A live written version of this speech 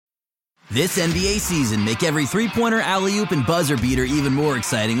This NBA season, make every three-pointer, alley-oop, and buzzer beater even more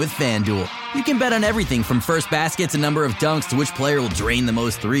exciting with FanDuel. You can bet on everything from first basket to number of dunks to which player will drain the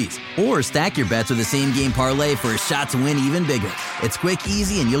most threes. Or stack your bets with the same-game parlay for a shot to win even bigger. It's quick,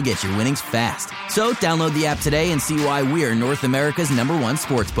 easy, and you'll get your winnings fast. So download the app today and see why we're North America's #1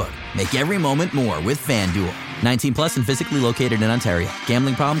 sportsbook. Make every moment more with FanDuel. 19 plus and physically located in Ontario.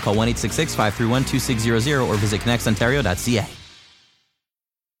 Gambling problem? Call 1-866-531-2600 or visit connectsontario.ca.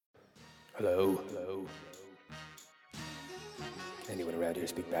 Hello. Anyone around here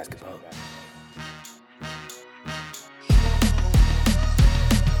speak basketball?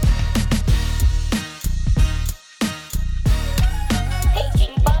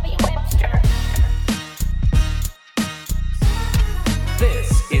 Paging Bobby Webster.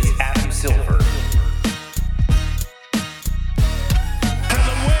 This is Adam Silver.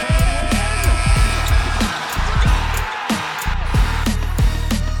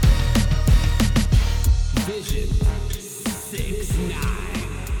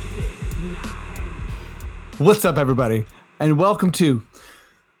 What's up, everybody, and welcome to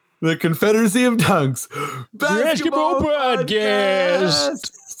the Confederacy of Dunks Basketball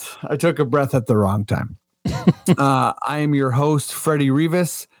Podcast. I took a breath at the wrong time. I am your host, Freddie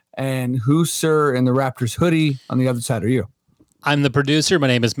Rivas, and who's sir in the Raptors hoodie on the other side are you? I'm the producer. My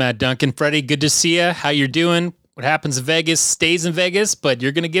name is Matt Duncan. Freddie, good to see you. How you're doing? What happens in Vegas stays in Vegas, but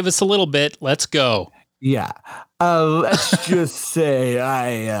you're going to give us a little bit. Let's go. Yeah. Let's just say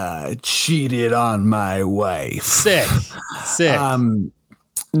I cheated on my wife. Sick. So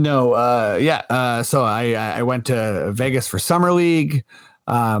I went to Vegas for Summer League,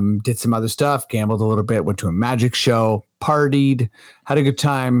 did some other stuff, gambled a little bit, went to a magic show, partied, had a good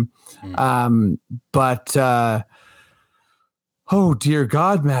time. Oh dear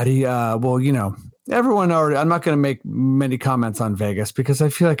God, Maddie. Everyone already, I'm not going to make many comments on Vegas because I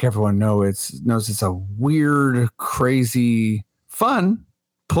feel like everyone knows it's a weird, crazy, fun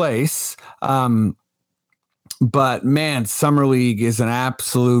place. But man, Summer League is an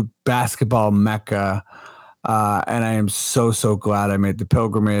absolute basketball mecca. And I am so glad I made the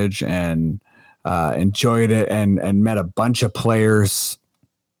pilgrimage and enjoyed it and met a bunch of players.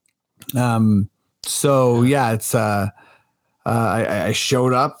 I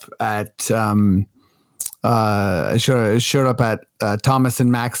showed up at Thomas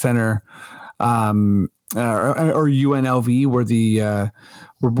and Mack Center, or UNLV,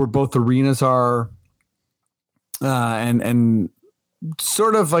 where both arenas are, and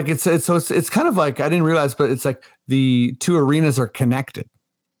sort of like it's kind of like, I didn't realize, but it's like the two arenas are connected.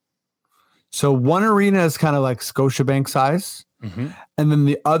 So one arena is kind of like Scotiabank size, and then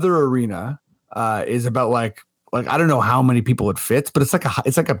the other arena is about like I don't know how many people it fits, but it's like a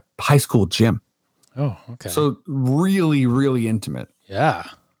high school gym. Oh, okay. So really, really intimate. Yeah.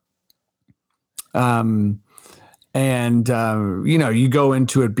 You go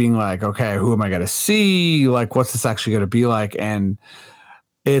into it being like, okay, who am I going to see? Like, what's this actually going to be like? And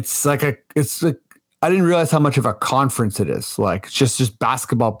it's like I didn't realize how much of a conference it is. Like just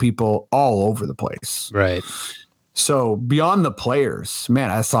basketball people all over the place. Right. So beyond the players,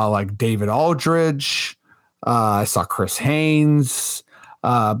 man, I saw like David Aldridge. I saw Chris Haynes,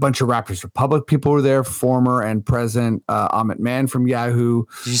 a bunch of Raptors Republic people were there, former and present. Amit Mann from Yahoo.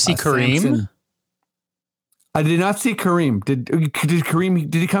 Did you see Kareem? Samson. I did not see Kareem. Did Kareem?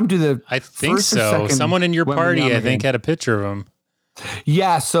 Did he come to the? I think so. Someone in your party, I think, had a picture of him.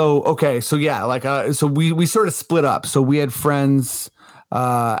 Yeah. So okay. So yeah. So we sort of split up. So we had friends,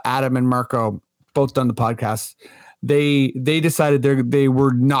 Adam and Marco, both done the podcast. They decided they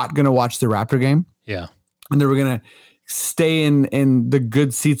were not going to watch the Raptor game. Yeah. And they were going to stay in the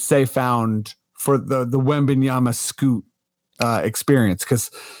good seats they found for the Wembanyama Scoot experience.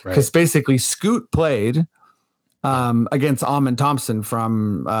 Because basically Scoot played against Amen Thompson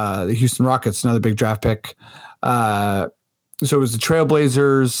from the Houston Rockets, another big draft pick. So it was the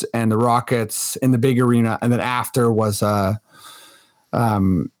Trailblazers and the Rockets in the big arena. And then after was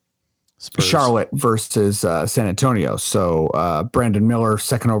Charlotte versus San Antonio. So Brandon Miller,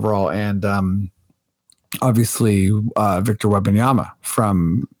 second overall, and obviously Victor Wembanyama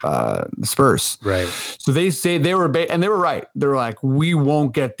from the Spurs. Right. So they say they were and they were right. They were like, we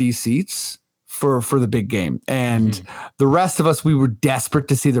won't get these seats for the big game. And the rest of us, we were desperate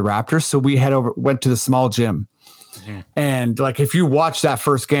to see the Raptors. So we went to the small gym. And like, if you watch that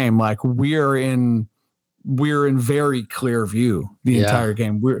first game, like we're in very clear view the entire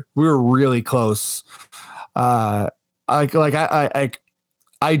game. We were really close.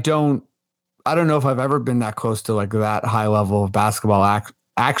 I don't know if I've ever been that close to like that high level of basketball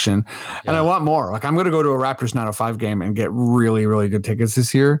action. And I want more. Like I'm going to go to a Raptors 905 game and get really, really good tickets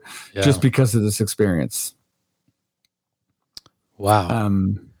this year just because of this experience. Wow.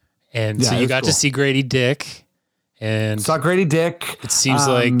 So you got to see Grady Dick, and saw Grady Dick. It seems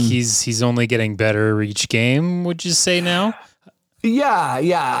like he's only getting better each game. Would you say now? Yeah.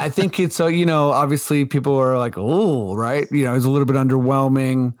 I think it's obviously people are like, oh, right. It's a little bit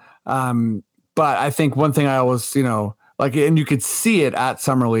underwhelming. But I think one thing I always, and you could see it at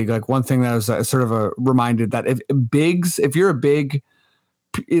Summer League. Like one thing that was sort of a reminded that if you're a big,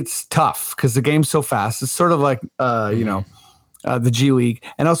 it's tough because the game's so fast. It's sort of like, the G League.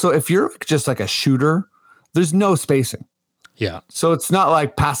 And also if you're just like a shooter, there's no spacing. Yeah. So it's not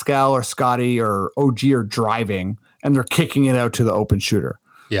like Pascal or Scotty or OG are driving and they're kicking it out to the open shooter.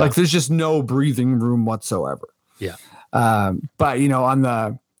 Yeah. Like there's just no breathing room whatsoever. Yeah. But on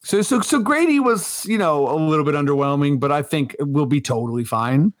the, so Grady was, a little bit underwhelming, but I think it will be totally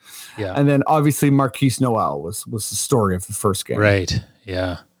fine. Yeah. And then obviously Marquise Noel was the story of the first game. Right.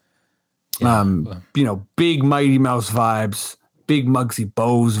 Yeah. Big Mighty Mouse vibes, big Muggsy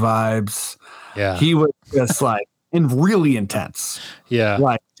Bogues vibes. Yeah. He was just like, and really intense. Yeah.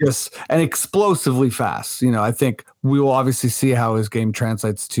 Like just and explosively fast. I think we will obviously see how his game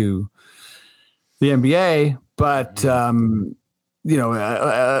translates to the NBA, but on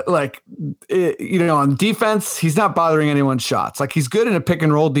defense, he's not bothering anyone's shots. Like he's good in a pick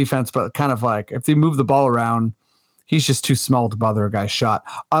and roll defense, but kind of like if they move the ball around, he's just too small to bother a guy's shot.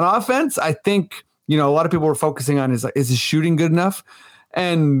 On offense, I think, a lot of people were focusing on is his shooting good enough?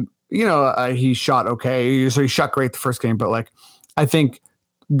 And, he shot okay. So he shot great the first game, but like, I think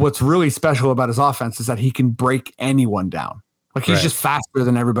what's really special about his offense is that he can break anyone down. Like he's just faster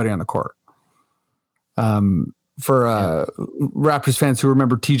than everybody on the court. For Raptors fans who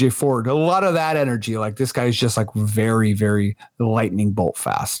remember TJ Ford, a lot of that energy, like this guy is just like very, very lightning bolt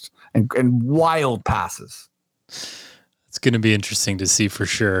fast and wild passes. It's going to be interesting to see for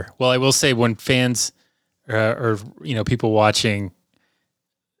sure. Well, I will say when fans or people watching,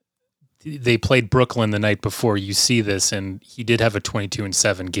 they played Brooklyn the night before, you see this, and he did have a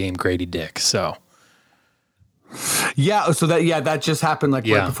 22-7 game, Grady Dick. So that just happened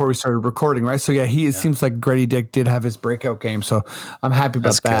right before we started recording, right? So it seems like Grady Dick did have his breakout game. So I'm happy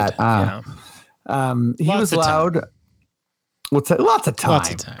about that. He was loud. What's that? Lots of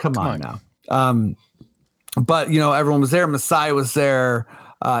time. Come on now. But everyone was there. Masai was there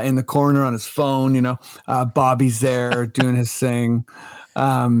in the corner on his phone. Bobby's there doing his thing.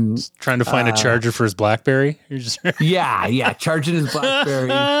 Trying to find a charger for his BlackBerry. You're just charging his BlackBerry.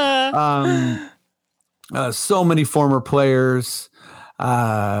 So many former players,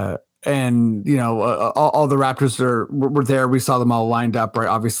 and all the Raptors were there. We saw them all lined up, right?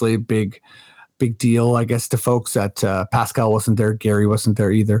 Obviously, big deal, I guess, to folks that Pascal wasn't there, Gary wasn't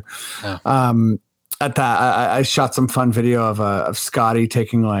there either. Yeah. At that, I shot some fun video of Scotty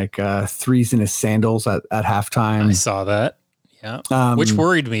taking like threes in his sandals at halftime. I saw that. Yeah, which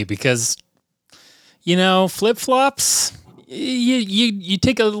worried me because, flip flops. You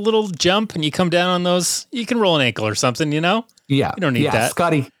take a little jump and you come down on those. You can roll an ankle or something. Yeah, you don't need that.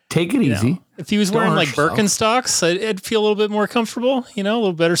 Scotty, take it easy. If he was wearing like Birkenstocks, I'd feel a little bit more comfortable. A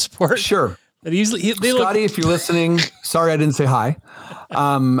little better support. Sure. But Scotty, if you're listening, sorry I didn't say hi.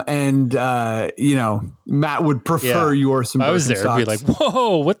 Matt would prefer your some. I was there. I'd be like,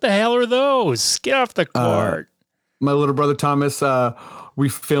 whoa, what the hell are those? Get off the court. My little brother Thomas, we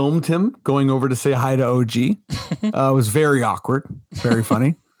filmed him going over to say hi to OG. It was very awkward, very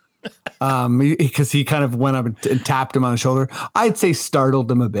funny. Because he kind of went up and tapped him on the shoulder. I'd say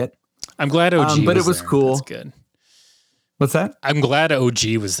startled him a bit. I'm glad OG but it was there. cool. That's good. What's that? I'm glad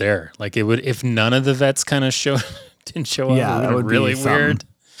OG was there. Like it would, if none of the vets kind of didn't show up, it would be really weird.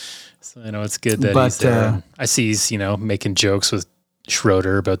 So it's good that he's there. I see he's, making jokes with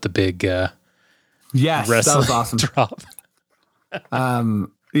Schroeder about the big yes, that was awesome. Drop. I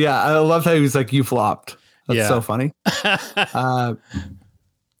love how he was like, you flopped. That's so funny. But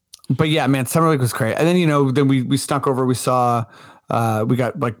yeah, man, Summer League was great. And then, then we snuck over, we saw, we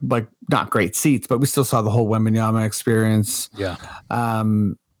got like not great seats, but we still saw the whole Wembanyama experience. Yeah.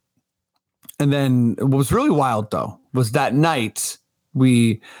 And then what was really wild though, was that night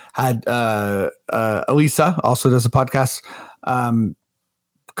we had, Elisa also does a podcast,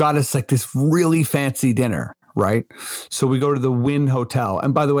 got us like this really fancy dinner. Right. So we go to the Wynn Hotel.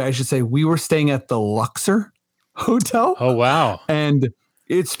 And by the way, I should say we were staying at the Luxor Hotel. Oh, wow. And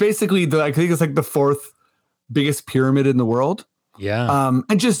it's basically I think it's like the fourth biggest pyramid in the world. Yeah.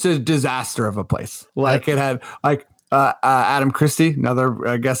 And just a disaster of a place. Like it had like Adam Christie,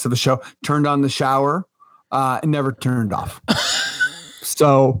 another guest of the show, turned on the shower and never turned off.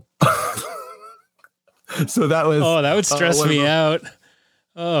 So that was. Oh, that would stress me out.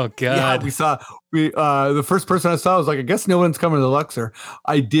 Oh God. Yeah, the first person I saw was like, I guess no one's coming to the Luxor.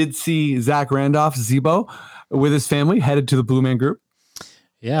 I did see Zach Randolph, Zebo, with his family headed to the Blue Man Group.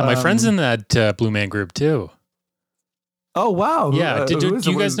 Yeah, my friend's in that Blue Man Group too. Oh wow! Yeah, do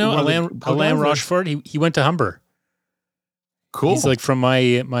you guys know Alain Rochefort? He went to Humber. Cool. He's like from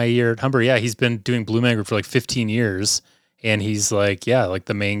my year at Humber. Yeah, he's been doing Blue Man Group for like 15 years, and he's like like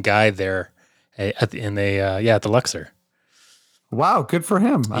the main guy there at the Luxor. Wow, good for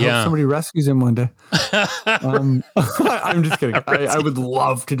him. I hope somebody rescues him one day. I'm just kidding. I would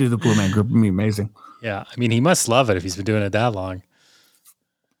love to do the Blue Man Group. It'd be amazing. Yeah, I mean, he must love it if he's been doing it that long.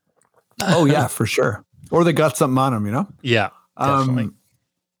 Oh yeah, for sure. Or they got something on him, you know? Yeah, definitely.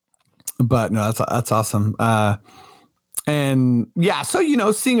 But no, that's awesome. And yeah,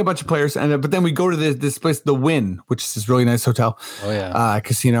 so seeing a bunch of players, but then we go to this place, The Wynn, which is this really nice hotel. Oh yeah,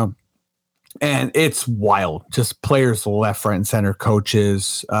 casino. And it's wild. Just players left, right, and center.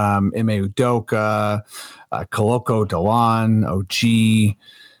 Coaches, Ime Udoka, Koloko, Delon, OG.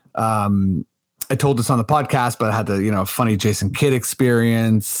 I told this on the podcast, but I had the funny Jason Kidd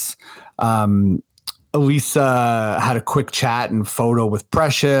experience. Elisa had a quick chat and photo with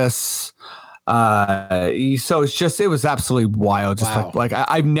Precious. So it was absolutely wild. Just like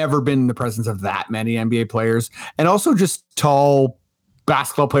I've never been in the presence of that many NBA players, and also just tall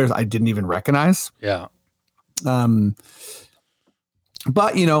basketball players I didn't even recognize. Yeah. But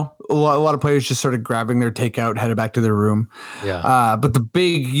a lot of players just started grabbing their takeout, headed back to their room. Yeah. But the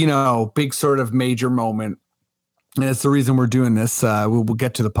big sort of major moment, and it's the reason we're doing this. We'll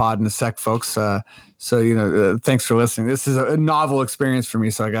get to the pod in a sec, folks. So thanks for listening. This is a novel experience for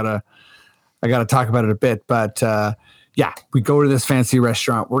me, so I gotta talk about it a bit. But we go to this fancy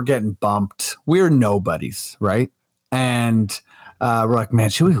restaurant. We're getting bumped. We're nobodies, right? And we're like,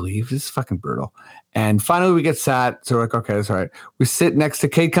 man, should we leave? This is fucking brutal. And finally we get sat. So we're like, okay, that's all right. We sit next to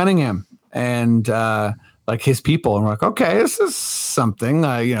Cade Cunningham and like his people. And we're like, okay, this is something.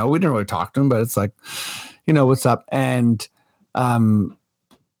 We didn't really talk to him, but it's like, what's up? And have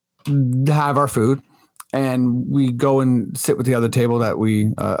our food. And we go and sit with the other table that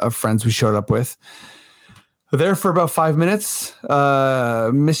of friends we showed up with. There for about 5 minutes,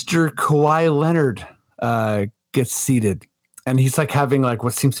 Mr. Kawhi Leonard gets seated. And he's like having like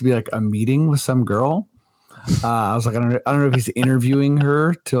what seems to be like a meeting with some girl. I was like, I don't know if he's interviewing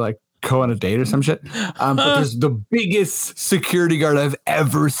her to like go on a date or some shit. But there's the biggest security guard I've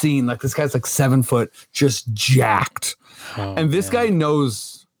ever seen. Like this guy's like 7 foot, just jacked. And this guy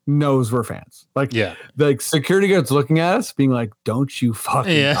knows we're fans. Like, the security guard's looking at us being like, don't you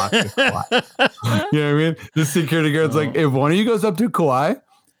fucking talk to Kawhi. You know what I mean? The security guard's like, if one of you goes up to Kawhi,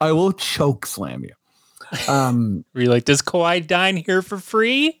 I will choke slam you. Were you like, does Kawhi dine here for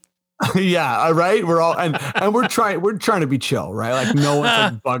free? Yeah, right. We're all and we're trying to be chill, right? Like no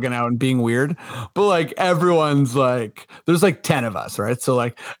one's like bugging out and being weird, but like everyone's like, there's like 10 of us, right? So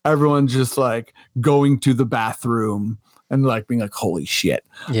like everyone's just like going to the bathroom and like being like, holy shit.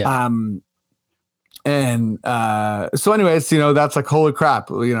 Yeah. So anyways, that's like, holy crap.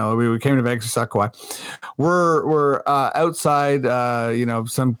 We came to Vegas to suck Kawhi. We're outside.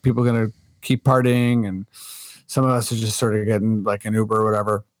 Some people are gonna keep partying, and some of us are just sort of getting like an Uber or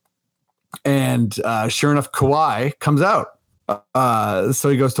whatever. And sure enough, Kawhi comes out. So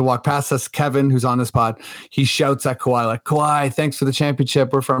he goes to walk past us. Kevin, who's on this pod, he shouts at Kawhi like, Kawhi, thanks for the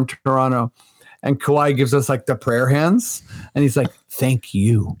championship. We're from Toronto. And Kawhi gives us like the prayer hands, and he's like, thank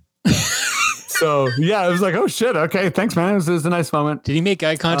you. So yeah, it was like, oh shit, okay, thanks, man. It was a nice moment. Did he make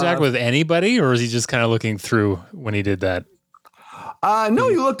eye contact with anybody, or was he just kind of looking through when he did that? No,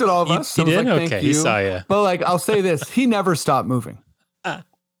 he looked at all of us. He did? Like, okay, he saw you. But like, I'll say this, he never stopped moving.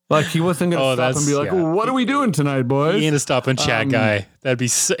 Like he wasn't going to stop and be like, what are we doing tonight, boys? He ain't a stop and chat guy.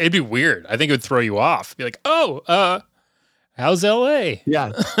 It'd be weird. I think it would throw you off. Be like, how's LA?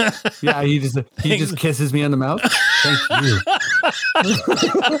 Yeah. Yeah. He just kisses me on the mouth. Thank you.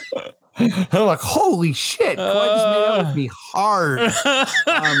 And I'm like, holy shit. Kawhi just made out with me hard.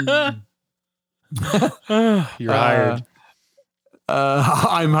 You're hired.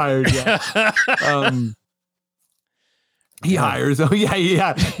 I'm hired. Yeah. He hires. Oh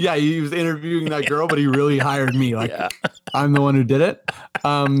yeah. He was interviewing that girl, but he really hired me. Like I'm the one who did it.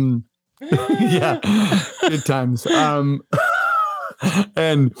 Yeah, good times. And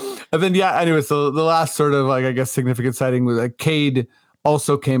then anyway, so the last sort of like I guess significant sighting was like Cade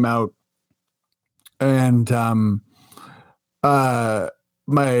also came out, and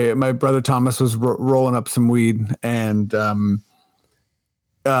my brother Thomas was rolling up some weed, and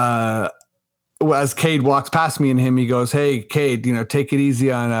as Cade walks past me and him, he goes, "Hey, Cade, take it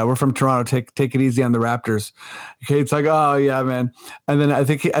easy on. We're from Toronto. Take it easy on the Raptors." Cade's like, "Oh yeah, man." And then I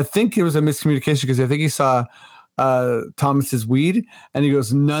think it was a miscommunication because I think he saw Thomas's weed, and he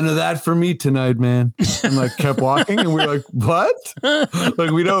goes, "None of that for me tonight, man." And like kept walking, and we were like, "What?"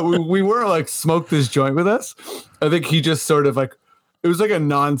 Like we weren't like smoke this joint with us. I think he just sort of like. It was like a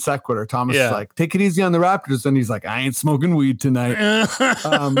non sequitur. Thomas is like, "Take it easy on the Raptors." And he's like, "I ain't smoking weed tonight."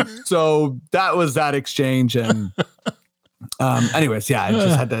 So that was that exchange. And anyways, I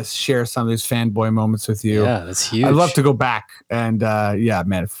just had to share some of these fanboy moments with you. Yeah, that's huge. I'd love to go back. And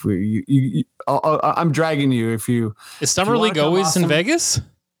man, if I'm dragging you. Is Summer League always in Vegas?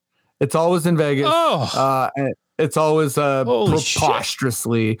 It's always in Vegas. Oh. It's always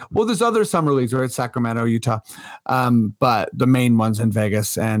preposterously. Well, there's other summer leagues, right? Sacramento, Utah. But the main one's in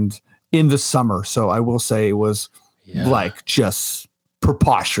Vegas and in the summer. So I will say it was like just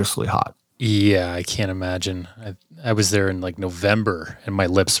preposterously hot. Yeah, I can't imagine. I was there in like November and my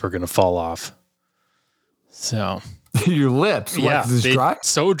lips were going to fall off. So your lips? Yeah. What, dry?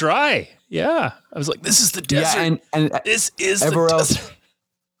 So dry. Yeah. I was like, this is the desert. Yeah, and this is the desert. Else,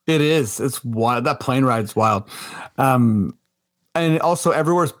 it is. It's wild. That plane ride's wild. And also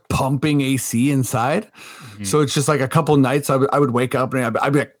everywhere's pumping AC inside. Mm-hmm. So it's just like a couple nights I would wake up and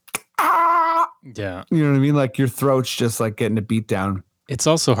I'd be like, ah! Yeah. You know what I mean? Like your throat's just like getting a beat down. It's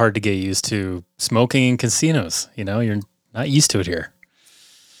also hard to get used to smoking in casinos. You're not used to it here.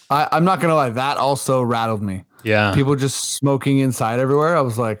 I'm not going to lie. That also rattled me. Yeah. People just smoking inside everywhere. I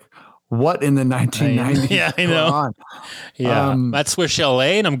was like, what in the 1990s? Yeah, I know. On? Yeah. That's Swish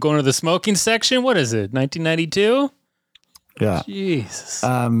LA and I'm going to the smoking section. What is it? 1992? Yeah. Jesus.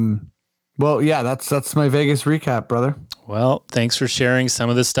 Well, yeah, that's my Vegas recap, brother. Well, thanks for sharing some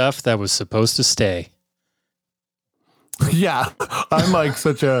of the stuff that was supposed to stay. Yeah. I'm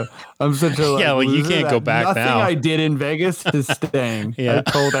such a yeah, well, you can't go back nothing now. I did in Vegas is staying. Yeah. I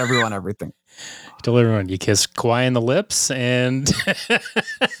told everyone everything. Told everyone you kissed Kawhi in the lips and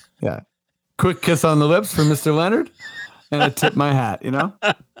yeah. Quick kiss on the lips for Mr. Leonard and I tip my hat,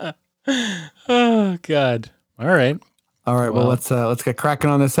 Oh God. All right. Well, let's get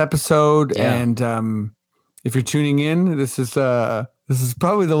cracking on this episode. Yeah. And if you're tuning in, this is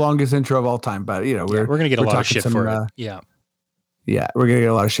probably the longest intro of all time, but we're going to get a lot of shit for it. Yeah, we're going to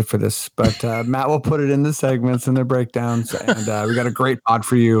get a lot of shit for this, but Matt will put it in the segments and the breakdowns, and we got a great pod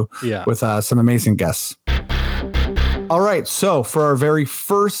for you with some amazing guests. All right, so for our very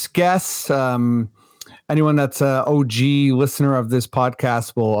first guest, anyone that's an OG listener of this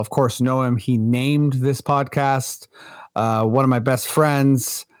podcast will, of course, know him. He named this podcast. One of my best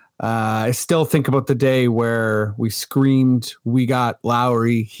friends. I still think about the day where we screamed, "We got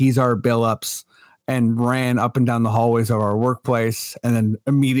Lowry, he's our Billups," and ran up and down the hallways of our workplace. And then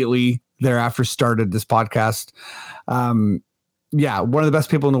immediately thereafter started this podcast. One of the best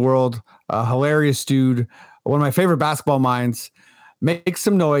people in the world, a hilarious dude, one of my favorite basketball minds. Make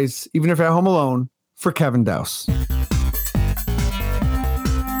some noise, even if you're at home alone, for Kevin Dowse.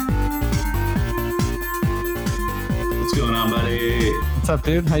 What's going on, buddy? What's up,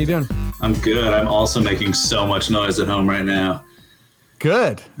 dude? How you doing? I'm good. I'm also making so much noise at home right now.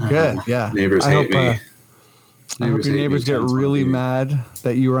 Good. Yeah. Neighbors hate me. I hope your neighbors get really mad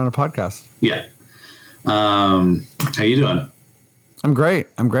that you were on a podcast. Yeah. How you doing? I'm great.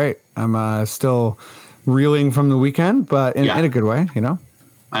 I'm still reeling from the weekend, but in a good way,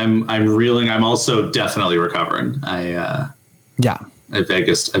 I'm reeling. I'm also definitely recovering. I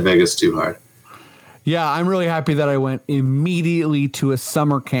Vegas too hard. Yeah, I'm really happy that I went immediately to a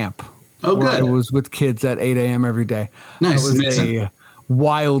summer camp. Oh, good. I was with kids at 8 a.m. every day. Nice. It was a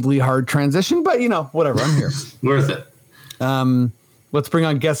wildly hard transition, but whatever. I'm here. Worth it. Let's bring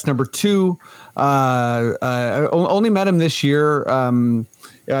on guest number 2. I only met him this year.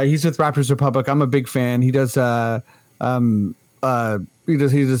 He's with Raptors Republic. I'm a big fan. He does he does the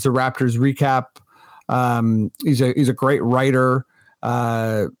Raptors recap. He's a great writer.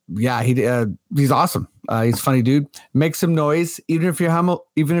 He's awesome. He's a funny dude. Make some noise, even if you're at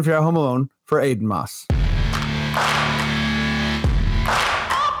home alone, for Aiden Moss.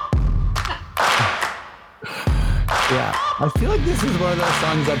 Yeah, I feel like this is one of those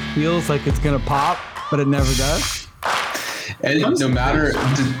songs that feels like it's gonna pop, but it never does. And no matter,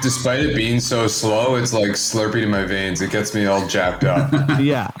 despite it being so slow, it's like Slurpee to my veins. It gets me all jacked up.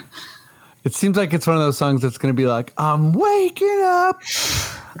 Yeah. It seems like it's one of those songs that's going to be like, I'm waking up.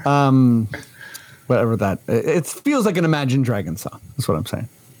 Whatever that. It feels like an Imagine Dragons song. That's what I'm saying.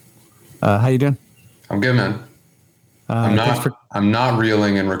 How you doing? I'm good, man. I'm not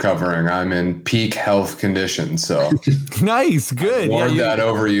reeling and recovering. I'm in peak health condition. So nice. Good. Lord that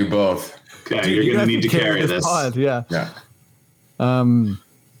over you both. Okay, you're going to need to carry this. Pod, yeah. Yeah.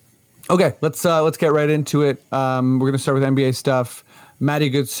 Okay, let's get right into it. We're going to start with NBA stuff. Matty,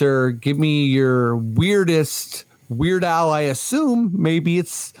 good sir, give me your weirdest Weird Al. I assume maybe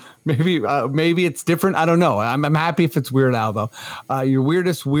it's different. I don't know. I'm happy if it's Weird Al though. Your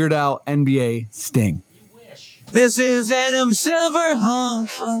weirdest Weird Al NBA sting. This is Adam Silver.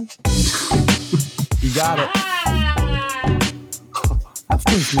 You got it. That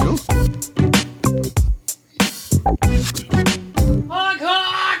thing's new.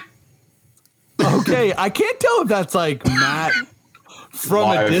 Okay, I can't tell if that's like Matt from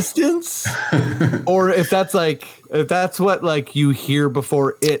Live. a distance, or if that's what like you hear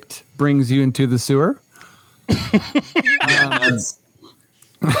before it brings you into the sewer. That's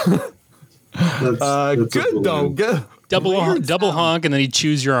Good though. Good. Double honk, and then he'd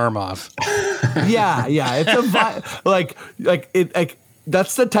choose your arm off. Yeah. It's a like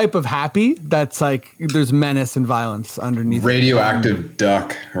that's the type of happy that's like there's menace and violence underneath. Radioactive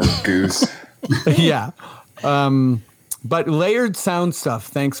duck or goose. Yeah. But layered sound stuff.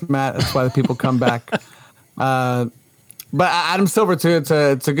 Thanks, Matt. That's why the people come back. But Adam Silver, too, it's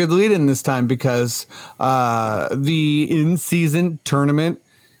a good lead in this time because the in-season tournament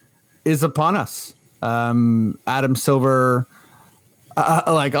is upon us. Adam Silver,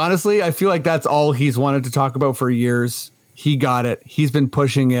 honestly, I feel like that's all he's wanted to talk about for years. He got it. He's been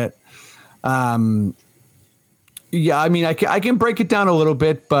pushing it. Yeah, I mean, I can break it down a little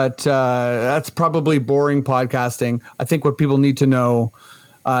bit, but that's probably boring podcasting. I think what people need to know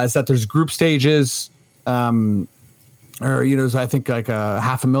is that there's group stages, or I think like a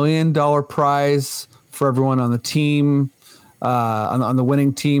 $500,000 prize for everyone on the team, on the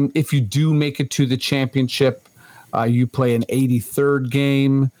winning team. If you do make it to the championship, you play an 83rd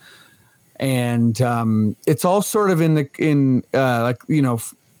game, and it's all sort of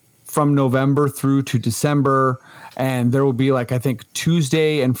from November through to December. And there will be I think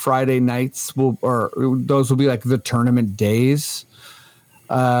Tuesday and Friday nights those will be like the tournament days.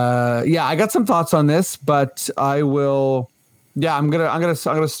 I got some thoughts on this, but I will. Yeah, I'm gonna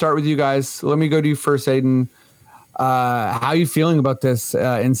start with you guys. Let me go to you first, Aiden. How are you feeling about this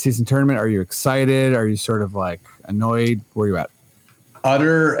in-season tournament? Are you excited? Are you sort of like annoyed? Where are you at?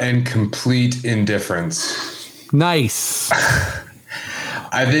 Utter and complete indifference. Nice.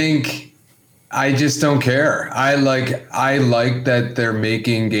 I think I just don't care. I like that they're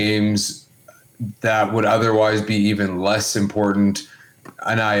making games that would otherwise be even less important,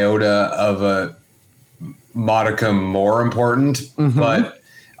 an iota of a modicum more important. Mm-hmm. But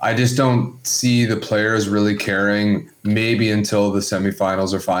I just don't see the players really caring maybe until the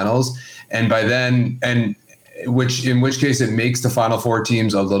semifinals or finals. And by then, in which case it makes the Final Four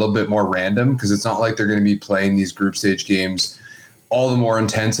teams a little bit more random because it's not like they're going to be playing these group stage games all the more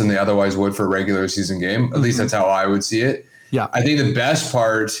intense than they otherwise would for a regular season game. At least that's how I would see it. Yeah. I think the best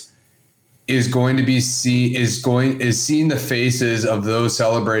part is going to be seeing the faces of those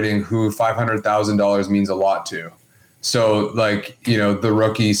celebrating who $500,000 means a lot to. So the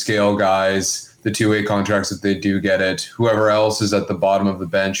rookie scale guys, the two-way contracts if they do get it, whoever else is at the bottom of the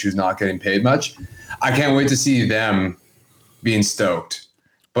bench who's not getting paid much. I can't wait to see them being stoked.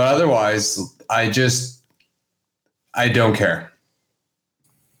 But otherwise, I don't care.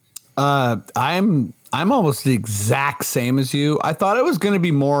 I'm almost the exact same as you. I thought I was going to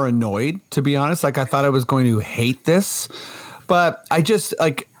be more annoyed, to be honest. I thought I was going to hate this, but I just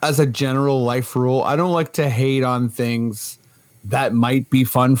as a general life rule, I don't like to hate on things that might be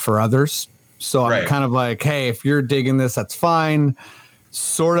fun for others. So I'm kind of like, hey, if you're digging this, that's fine.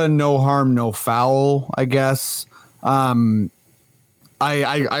 Sort of no harm, no foul, I guess. I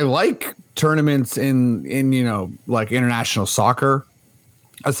like tournaments in international soccer.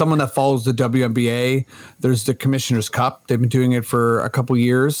 As someone that follows the WNBA, there's the Commissioner's Cup. They've been doing it for a couple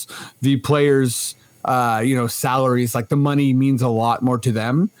years. The players, salaries, the money means a lot more to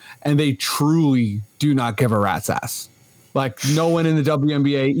them, and they truly do not give a rat's ass. No one in the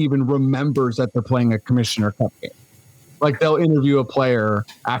WNBA even remembers that they're playing a Commissioner Cup game. They'll interview a player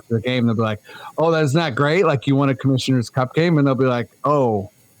after the game. They'll be like, "Oh, isn't that great? You won a Commissioner's Cup game," and they'll be like, "Oh,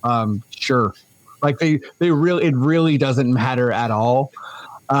 sure." It really doesn't matter at all.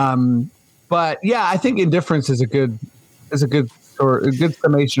 But yeah, I think indifference is a good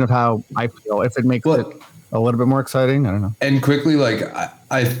summation of how I feel. If it makes it a little bit more exciting, I don't know. And quickly,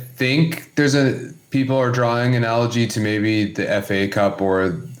 I think people are drawing analogy to maybe the FA Cup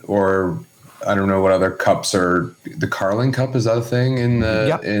or I don't know what other cups are. The Carling Cup, is that a thing in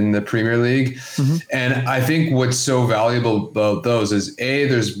the Premier League? Mm-hmm. And I think what's so valuable about those is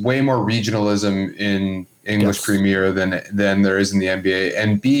there's way more regionalism in English Premier than there is in the NBA,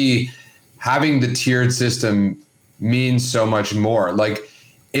 and B, having the tiered system means so much more. Like,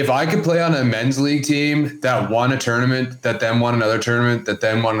 if I could play on a men's league team that won a tournament, that then won another tournament, that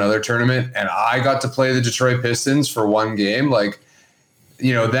then won another tournament, and I got to play the Detroit Pistons for one game, like,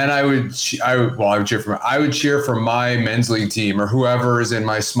 then I would cheer for my men's league team or whoever is in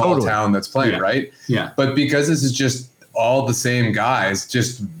my small town that's playing, right? Yeah. But because this is just all the same guys,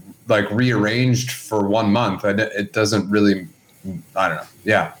 just like rearranged for 1 month, it doesn't really, I don't know.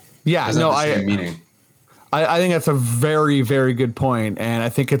 Yeah. Yeah. No, meaning. I think that's a very, very good point, and I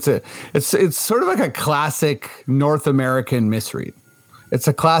think it's sort of like a classic North American misread. It's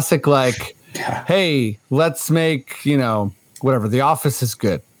a classic hey, let's make whatever. The Office is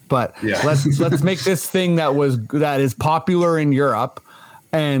good, but let's make this thing that is popular in Europe,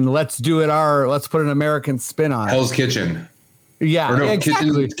 and let's put an American spin on it. Hell's Kitchen. Yeah, or no,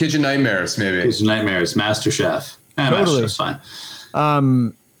 exactly. Kitchen Nightmares, maybe. Kitchen Nightmares, MasterChef. Totally. MasterChef's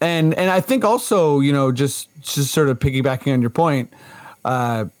fine. And I think also, just sort of piggybacking on your point,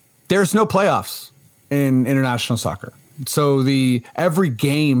 there's no playoffs in international soccer. So every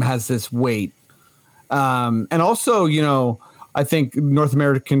game has this weight. And also, I think North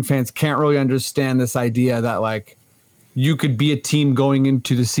American fans can't really understand this idea that you could be a team going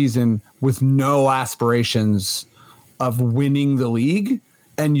into the season with no aspirations of winning the league,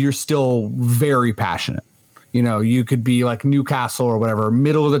 and you're still very passionate. You could be like Newcastle or whatever,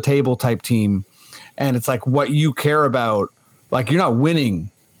 middle of the table type team. And it's like what you care about, you're not winning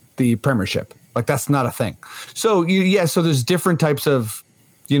the Premiership. That's not a thing. So so there's different types of,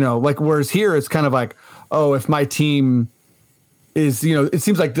 whereas here it's kind of like, oh, if my team is, it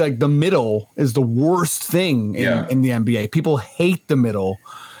seems like the middle is the worst thing in the NBA. People hate the middle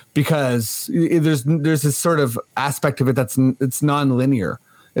because there's this sort of aspect of it it's non-linear.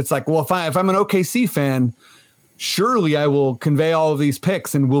 It's like, well, if I'm an OKC fan, surely I will convey all of these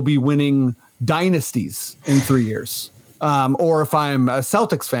picks and we'll be winning dynasties in 3 years. Or if I'm a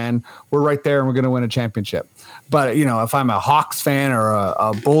Celtics fan, we're right there and we're going to win a championship. But, if I'm a Hawks fan or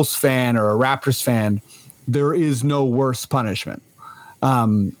a Bulls fan or a Raptors fan, there is no worse punishment.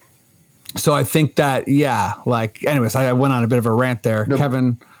 So I think that, anyways, I went on a bit of a rant there. No.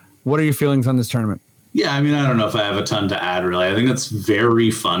 Kevin, what are your feelings on this tournament? Yeah, I mean, I don't know if I have a ton to add, really. I think it's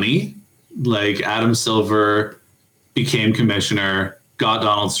very funny. Adam Silver became commissioner, got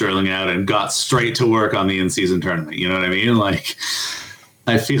Donald Sterling out, and got straight to work on the in-season tournament. You know what I mean?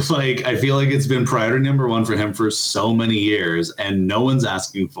 I feel like it's been priority number one for him for so many years, and no one's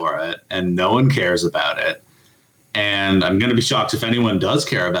asking for it, and no one cares about it. And I'm going to be shocked if anyone does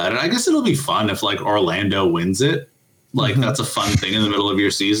care about it. I guess it'll be fun if Orlando wins it. That's a fun thing in the middle of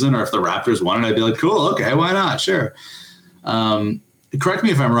your season. Or if the Raptors won it, I'd be like, cool, okay, why not? Sure. Correct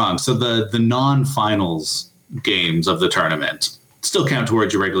me if I'm wrong. So the non-finals games of the tournament still count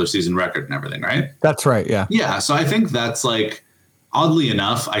towards your regular season record and everything, right? That's right, yeah. Yeah, so I think that's oddly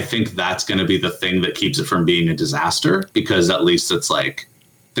enough, I think that's going to be the thing that keeps it from being a disaster, because at least it's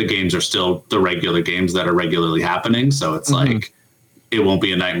the games are still the regular games that are regularly happening. So it's it won't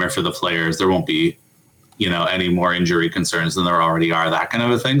be a nightmare for the players. There won't be, any more injury concerns than there already are, that kind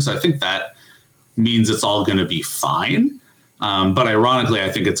of a thing. So I think that means it's all going to be fine. But ironically,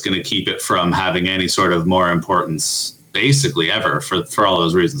 I think it's going to keep it from having any sort of more importance basically ever for all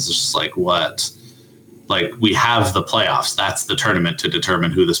those reasons. It's just we have the playoffs. That's the tournament to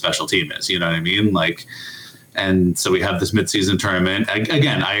determine who the special team is. You know what I mean? And so we have this midseason tournament.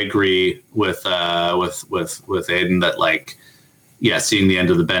 Again, I agree with Aiden that seeing the end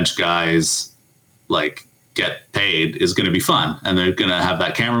of the bench guys get paid is going to be fun, and they're going to have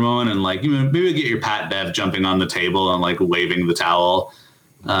that camera moment, and maybe get your Pat Bev jumping on the table and waving the towel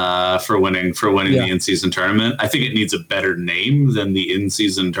for winning the in-season tournament. I think it needs a better name than the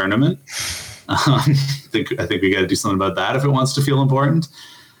in-season tournament. I think we got to do something about that if it wants to feel important.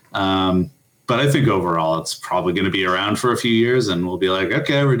 But I think overall it's probably going to be around for a few years, and we'll be like,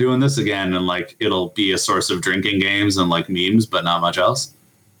 okay, we're doing this again. And it'll be a source of drinking games and memes, but not much else.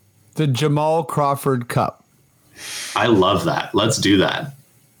 The Jamal Crawford Cup. I love that. Let's do that.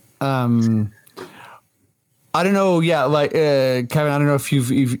 I don't know. Yeah. Kevin, I don't know if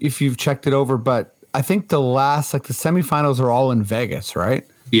you've checked it over, but I think the last, the semifinals are all in Vegas, right?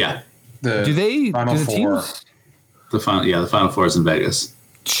 Yeah. The Final Four is in Vegas.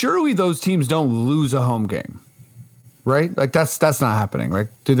 Surely those teams don't lose a home game, right? That's not happening, right?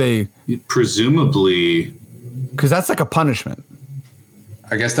 Do they? Presumably, because that's a punishment.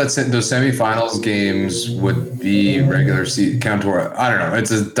 I guess that's it. Those semifinals games would be regular season count toward. I don't know. It's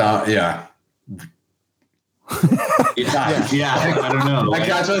I don't know. I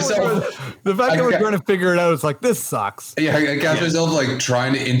catch myself. The fact that we're trying to figure it out, it's like, this sucks. Yeah, I catch myself like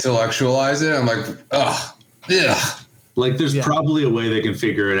trying to intellectualize it. I'm like, ugh, yeah. Like, there's probably a way they can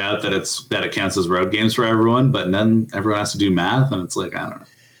figure it out that it counts as road games for everyone, but then everyone has to do math, and it's like, I don't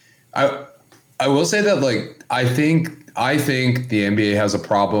know. I will say that, like, I think the NBA has a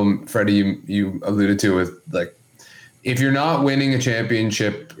problem, Freddie, you alluded to, with, like, if you're not winning a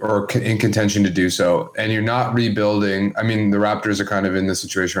championship or in contention to do so, and you're not rebuilding, I mean, the Raptors are kind of in this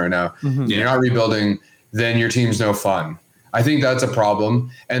situation right now. Mm-hmm. You're not rebuilding, then your team's no fun. I think that's a problem.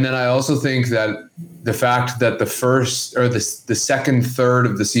 And then I also think that the fact that the first or the second third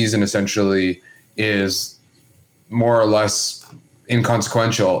of the season essentially is more or less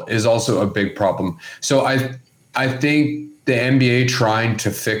inconsequential is also a big problem. So I think the NBA trying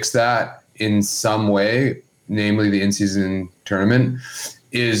to fix that in some way, namely the in-season tournament,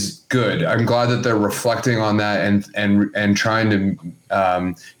 is good. I'm glad that they're reflecting on that and trying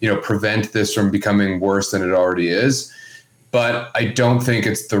to prevent this from becoming worse than it already is. But I don't think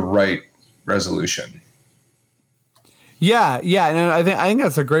it's the right resolution. Yeah, and I think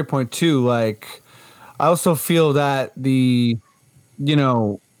that's a great point too. Like, I also feel that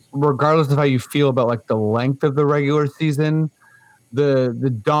regardless of how you feel about like the length of the regular season,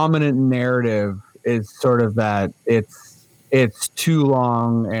 the dominant narrative is sort of that it's too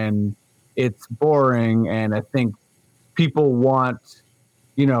long and it's boring, and I think people want,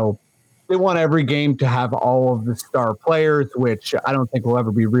 they want every game to have all of the star players, which I don't think will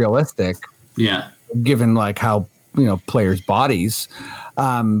ever be realistic. Yeah. Given like how, players' bodies.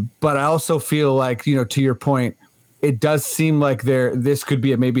 But I also feel like, to your point, it does seem like this could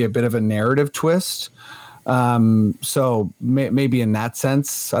be maybe a bit of a narrative twist. So maybe in that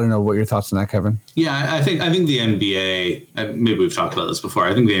sense, I don't know what your thoughts on that, Kevin. Yeah, I think the NBA, maybe we've talked about this before.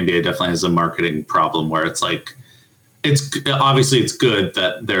 I think the NBA definitely has a marketing problem where it's like, it's obviously it's good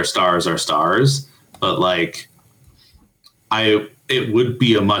that their stars are stars, but like it would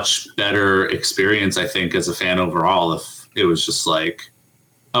be a much better experience, I think, as a fan overall if it was just like,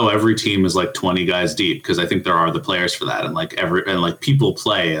 oh, every team is like 20 guys deep, because I think there are the players for that, and like people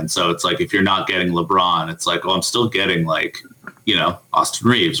play, and so it's like if you're not getting LeBron, it's like, well, I'm still getting like, Austin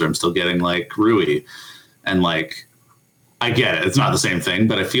Reeves, or I'm still getting like Rui, and like I get it, it's not the same thing,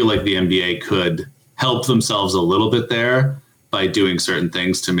 but I feel like the NBA could help themselves a little bit there by doing certain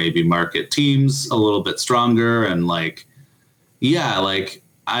things to maybe market teams a little bit stronger, and like, yeah, like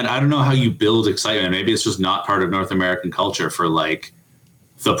I don't know how you build excitement. Maybe it's just not part of North American culture for like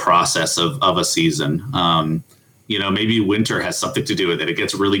the process of a season. Maybe winter has something to do with it. It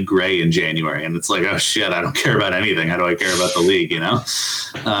gets really gray in January, and it's like, oh shit, I don't care about anything. How do I care about the league?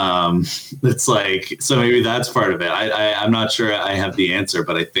 It's like, so maybe that's part of it. I'm not sure I have the answer,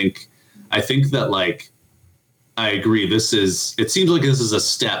 but I think that, like, I agree. It seems like this is a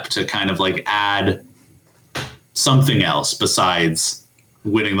step to kind of like add something else besides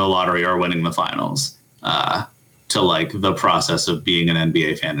winning the lottery or winning the finals to like the process of being an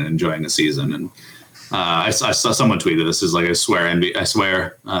NBA fan and enjoying a season. And I saw someone tweeted this is like, I swear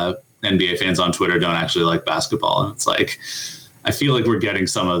NBA fans on Twitter don't actually like basketball. And it's like, I feel like we're getting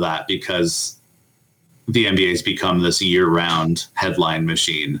some of that because the NBA has become this year-round headline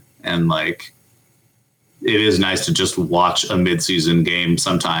machine. And like, it is nice to just watch a midseason game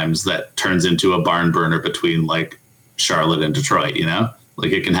sometimes that turns into a barn burner between like Charlotte and Detroit,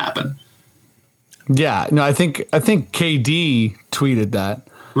 like it can happen. Yeah, no, I think KD tweeted that.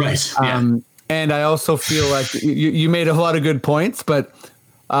 Right. Yeah. And I also feel like you made a lot of good points, but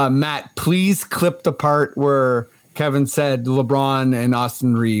Matt, please clip the part where Kevin said LeBron and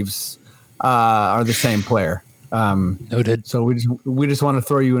Austin Reeves are the same player. Noted. So we just want to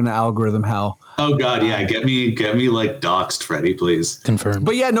throw you in the algorithm hell. Oh God, yeah, get me like doxed, Freddie, please. Confirmed.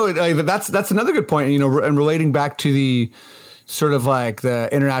 But yeah, no, that's another good point. And relating back to the sort of like the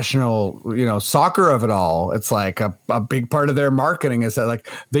international, soccer of it all. It's like a big part of their marketing is that like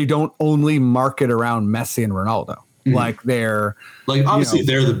they don't only market around Messi and Ronaldo. Mm-hmm. Like they're like, obviously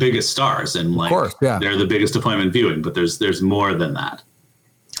they're the biggest stars and like, of course, yeah, they're the biggest appointment viewing, but there's more than that.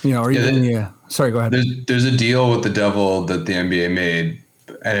 Sorry, go ahead. There's a deal with the devil that the NBA made,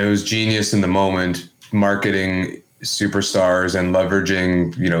 and it was genius in the moment, marketing superstars and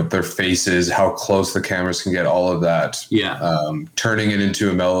leveraging, their faces, how close the cameras can get, all of that. Yeah. Turning it into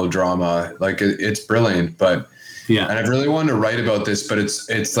a melodrama. Like it's brilliant, but yeah. And I've really wanted to write about this, but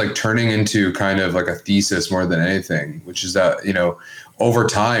it's like turning into kind of like a thesis more than anything, which is that, over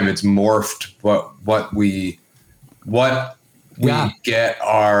time it's morphed what we get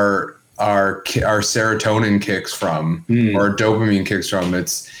our our serotonin kicks from or dopamine kicks from.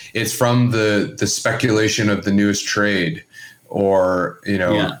 It's from the speculation of the newest trade, or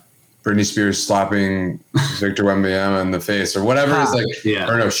Britney Spears slapping Victor Wembanyama in the face or whatever.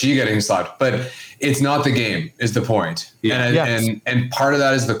 Or no, she getting slapped, but it's not the game is the point. And part of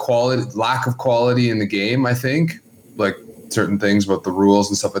that is the lack of quality in the game. I think like certain things about the rules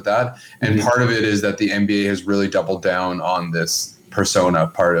and stuff like that. And part of it is that the NBA has really doubled down on this persona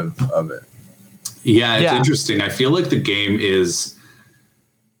part of it. Yeah, it's interesting. I feel like the game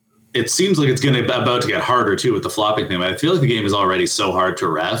it seems like it's about to get harder too with the flopping thing. But I feel like the game is already so hard to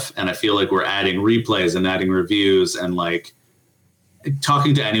ref, and I feel like we're adding replays and adding reviews, and like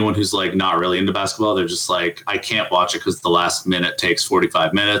talking to anyone who's like not really into basketball, they're just like, I can't watch it because the last minute takes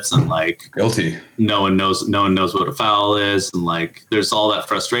 45 minutes, and like guilty. No one knows what a foul is, and like there's all that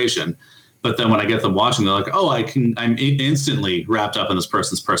frustration. But then when I get them watching, they're like, oh, I'm instantly wrapped up in this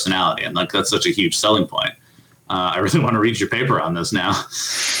person's personality, and like that's such a huge selling point. I really want to read your paper on this now.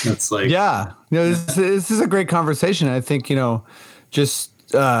 It's like, this is a great conversation. I think,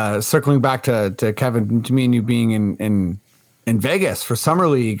 just circling back to Kevin, to me and you being in Vegas for Summer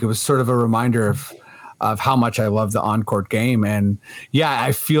League, it was sort of a reminder of how much I love the on-court game. And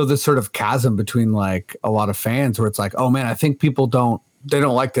I feel this sort of chasm between like a lot of fans where it's like, oh man, I think people don't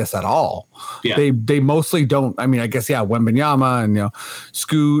like this at all. Yeah. They mostly don't. I mean, I guess, Wembanyama and,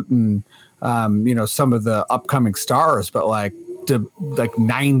 Scoot and, some of the upcoming stars, but like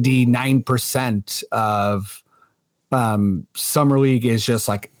 99% of Summer League is just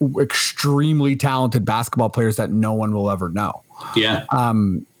like extremely talented basketball players that no one will ever know. Yeah.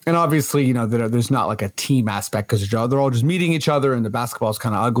 And obviously, there's not like a team aspect because they're all just meeting each other and the basketball is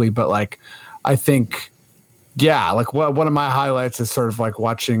kind of ugly. But like, I think, like one of my highlights is sort of like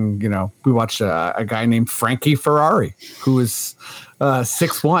watching, we watched a guy named Frankie Ferrari, who is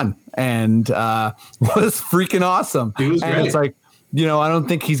 6'1" and was freaking awesome. He was great. And it's like, I don't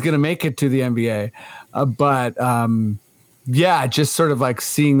think he's going to make it to the NBA. But just sort of like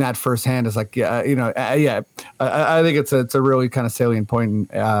seeing that firsthand is like, I think it's a really kind of salient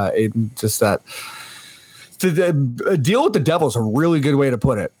point. In just that to deal with the devil is a really good way to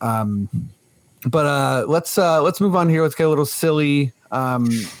put it. But let's move on here. Let's get a little silly.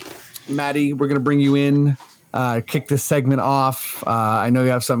 Maddie, we're going to bring you in, kick this segment off. I know you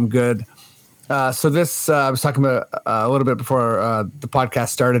have something good. So this, I was talking about a little bit before the podcast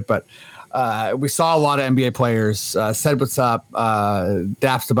started, but we saw a lot of NBA players, said what's up,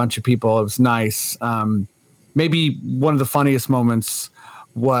 dapped a bunch of people. It was nice. Maybe one of the funniest moments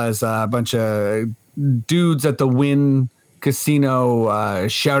was a bunch of dudes at the Wynn Casino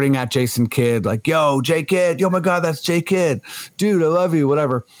shouting at Jason Kidd, like, yo, J Kidd, yo, my God, that's J Kidd. Dude, I love you,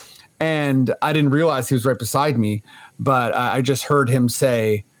 whatever. And I didn't realize he was right beside me, but I just heard him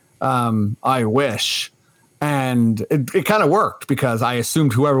say, I wish. And it kind of worked because I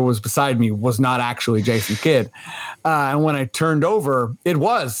assumed whoever was beside me was not actually Jason Kidd. And when I turned over, it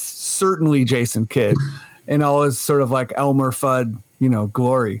was certainly Jason Kidd in all his sort of like Elmer Fudd,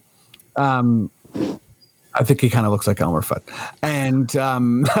 glory. I think he kind of looks like Elmer Fudd. And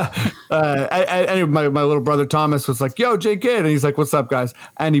my little brother Thomas was like, yo, J Kidd. And he's like, what's up, guys?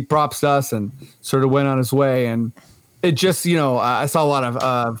 And he props us and sort of went on his way. And it just, I saw a lot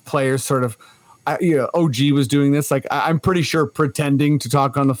of players sort of, OG was doing this. Like, I'm pretty sure pretending to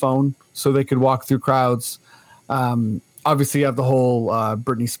talk on the phone so they could walk through crowds. Obviously, you have the whole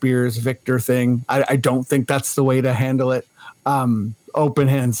Britney Spears Victor thing. I don't think that's the way to handle it. Open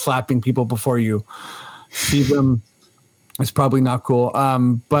hand slapping people before you see them is probably not cool.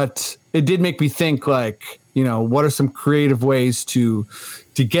 But it did make me think, like, what are some creative ways to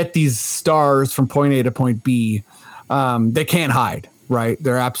get these stars from point A to point B? They can't hide, right?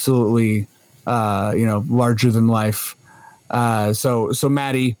 They're absolutely, larger than life. So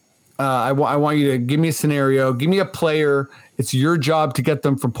Maddie, I want you to give me a scenario, give me a player. It's your job to get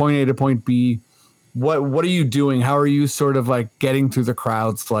them from point A to point B. What are you doing? How are you sort of like getting through the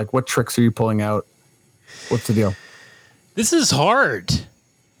crowds? Like, what tricks are you pulling out? What's the deal? This is hard.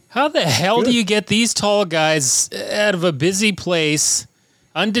 How the hell do you get these tall guys out of a busy place,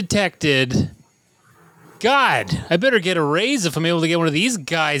 undetected? God, I better get a raise if I'm able to get one of these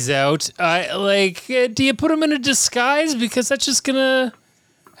guys out. Do you put them in a disguise? Because that's just going to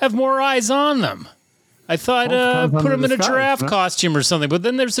have more eyes on them. I thought put them in a giraffe costume or something, but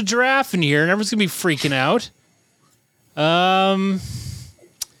then there's a giraffe in here and everyone's going to be freaking out.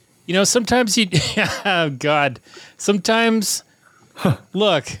 Sometimes oh God, sometimes,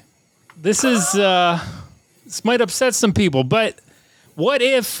 look, this might upset some people, but what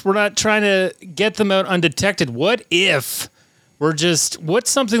if we're not trying to get them out undetected? What if what's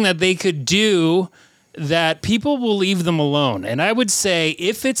something that they could do that people will leave them alone? And I would say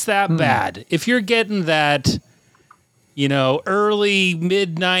if it's that bad, if you're getting that, early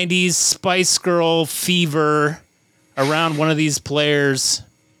mid 90s Spice Girl fever around one of these players,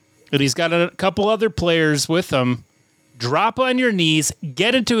 and he's got a couple other players with him, drop on your knees,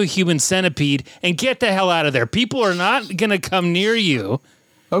 get into a human centipede, and get the hell out of there. People are not going to come near you.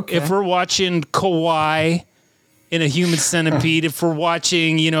 Okay. If we're watching Kawhi in a human centipede, if we're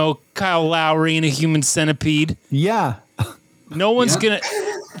watching, Kyle Lowry in a human centipede. Yeah. No one's going to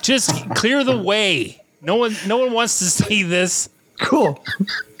just clear the way. No one wants to see this. Cool.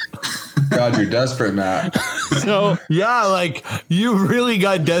 God, you're desperate, Matt. So yeah, like you really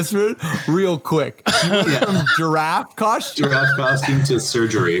got desperate real quick. You went from giraffe costume to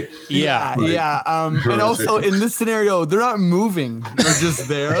surgery. Yeah. And also in this scenario, they're not moving; they're just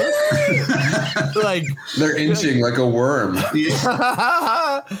there. Like they're inching like a worm.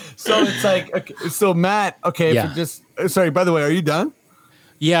 So it's like, okay, so Matt, okay, if it just sorry. By the way, are you done?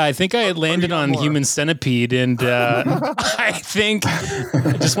 Yeah, I think I had landed on human centipede, and I think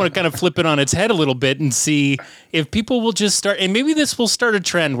I just want to kind of flip it on its head a little bit and see if people will just start, and maybe this will start a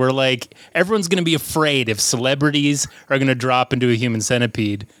trend where like everyone's going to be afraid if celebrities are going to drop into a human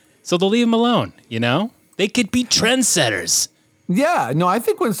centipede, so they'll leave them alone. They could be trendsetters. Yeah, no, I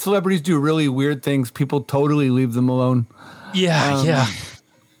think when celebrities do really weird things, people totally leave them alone. Yeah.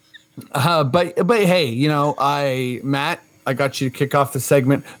 But hey, Matt, I got you to kick off the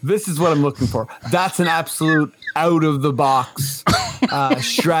segment. This is what I'm looking for. That's an absolute out of the box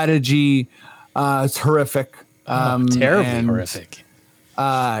strategy. It's horrific. Terribly horrific.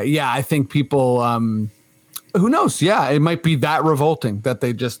 I think people, who knows? Yeah, it might be that revolting that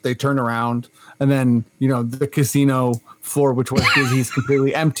they turn around and then, the casino floor, which was busy, is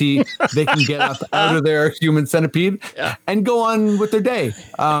completely empty. They can get up out of their human centipede and go on with their day.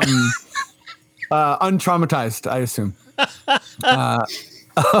 Untraumatized, I assume.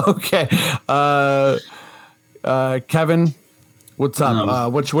 Okay. Kevin, what's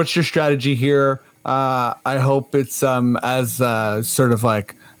up? What's your strategy here? I hope it's as sort of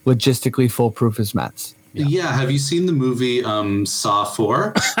like logistically foolproof as Matt's. Yeah. Have you seen the movie Saw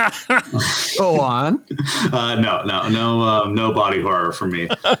 4? Go on. No body horror for me.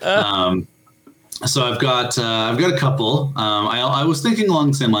 So I've got a couple. I was thinking along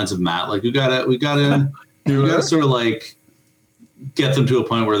the same lines of Matt. Like we gotta sort of like get them to a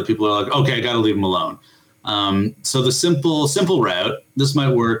point where the people are like, okay, I got to leave them alone. So the simple route, this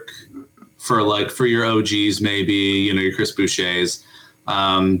might work for your OGs, maybe, your Chris Bouchers.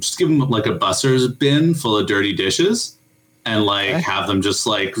 Just give them like a busser's bin full of dirty dishes and have them just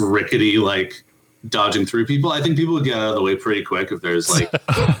like rickety, like dodging through people. I think people would get out of the way pretty quick if there's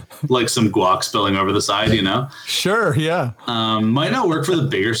like some guac spilling over the side, Sure. Yeah. Might not work for the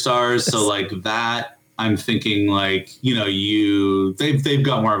bigger stars. So like that, I'm thinking they've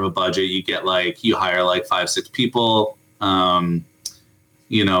got more of a budget. You get you hire 5-6 people,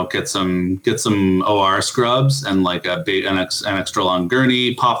 get some OR scrubs and an extra long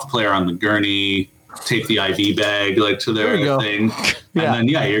gurney, pop the player on the gurney, take the IV bag to their thing. And then,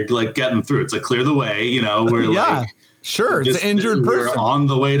 you're getting them through. It's clear the way, we're sure. It's an injured person. We're on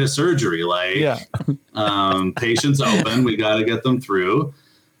the way to surgery. Patients open. We got to get them through.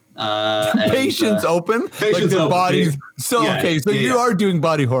 Patients open, patients their open. bodies. So you are doing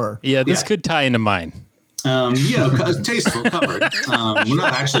body horror. Yeah, this could tie into mine. Tasteful, covered. We're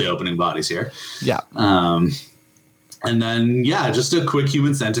not actually opening bodies here. Yeah. And then just a quick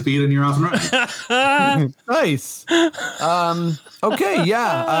human centipede, and you're off and running. Nice. Okay.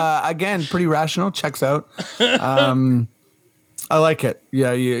 Yeah. Again, pretty rational. Checks out. I like it.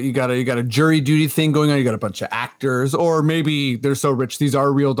 Yeah, you got a jury duty thing going on. You got a bunch of actors, or maybe they're so rich these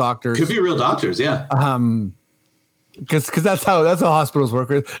are real doctors. Could be real doctors, yeah. Because that's how hospitals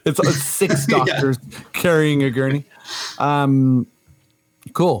work. It's 6 doctors carrying a gurney.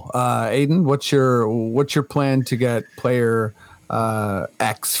 Cool. Aiden, what's your plan to get player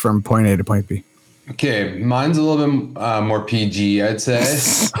X from point A to point B? Okay, mine's a little bit more PG, I'd say.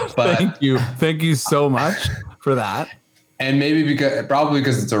 But thank you so much for that. And maybe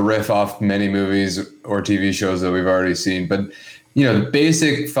because it's a riff off many movies or TV shows that we've already seen. But, the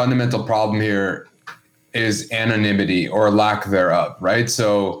basic fundamental problem here is anonymity or lack thereof, right?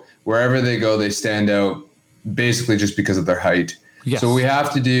 So wherever they go, they stand out basically just because of their height. Yes. So what we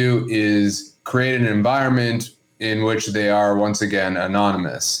have to do is create an environment in which they are, once again,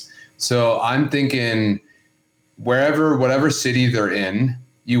 anonymous. So I'm thinking whatever city they're in,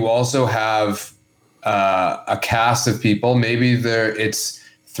 you also have a cast of people. Maybe it's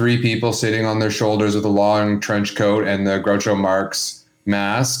three people sitting on their shoulders with a long trench coat and the Groucho Marx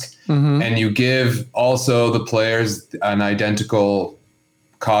mask. Mm-hmm. And you give also the players an identical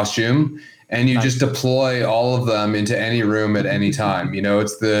costume, and you just deploy all of them into any room at any time. You know,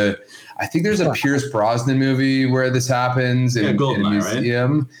 I think there's a Pierce Brosnan movie where this happens in a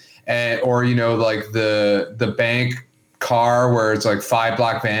museum, right? Or, you know, like the bank car where it's like 5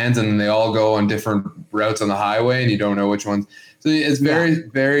 black vans and they all go on different routes on the highway and you don't know which ones. So it's very,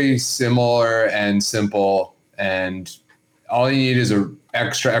 very similar and simple. And all you need is a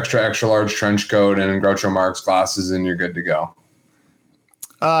extra large trench coat and Groucho Marx glasses and you're good to go.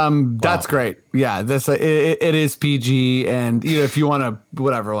 That's great. Yeah, this it is PG, and you know, if you want to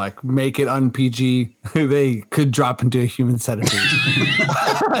whatever, like make it un-PG, they could drop into a human centipede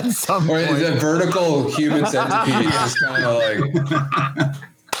at some point. Or the vertical human centipede just kind of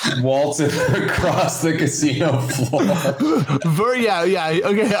like waltzing across the casino floor. Yeah.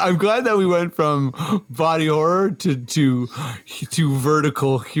 Okay, I'm glad that we went from body horror to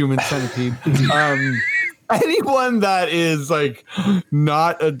vertical human centipede. Anyone that is like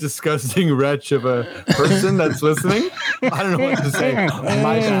not a disgusting wretch of a person that's listening, I don't know what to say.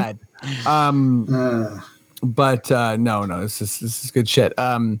 My bad. But no, this is good shit.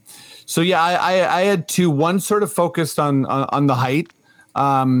 So yeah, I had two. One sort of focused on the height,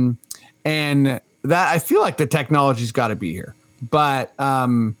 and that I feel like the technology's got to be here. But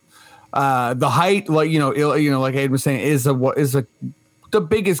the height, like you know, like Aiden was saying, is the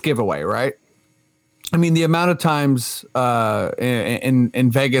biggest giveaway, right? I mean, the amount of times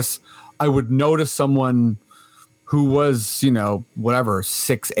in Vegas, I would notice someone who was, you know, whatever,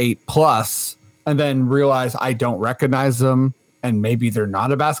 6'8" plus, and then realize I don't recognize them, and maybe they're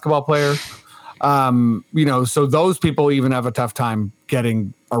not a basketball player. You know, so those people even have a tough time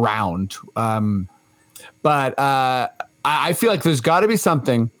getting around. But I feel like there's got to be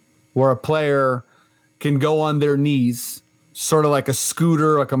something where a player can go on their knees, sort of like a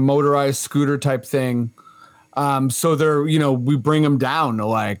scooter, like a motorized scooter type thing. So they're, you know, we bring them down to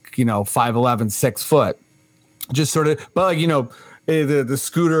like, you know, 5'11", 6 foot, just sort of, but like, you know, the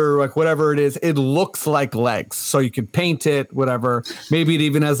scooter, like whatever it is, it looks like legs. So you can paint it, whatever. Maybe it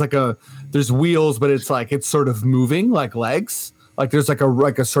even has like there's wheels, but it's like, it's sort of moving like legs. Like there's like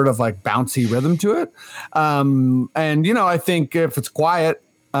a sort of like bouncy rhythm to it. And, you know, I think if it's quiet,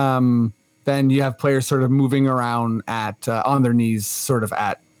 then you have players sort of moving around at on their knees, sort of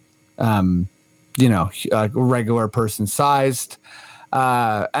at, you know, regular person sized.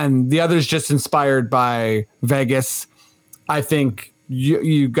 And the other is just inspired by Vegas. I think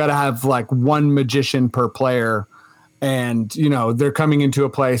you got to have like one magician per player. And, you know, they're coming into a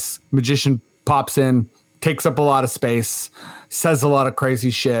place, magician pops in, takes up a lot of space, says a lot of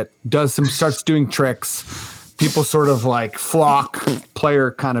crazy shit, starts doing tricks. People sort of like flock,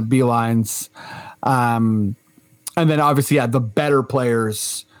 player kind of beelines. And then obviously, yeah, the better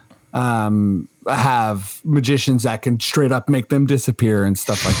players have magicians that can straight up make them disappear and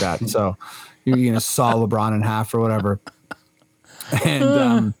stuff like that. So, you know, saw LeBron in half or whatever.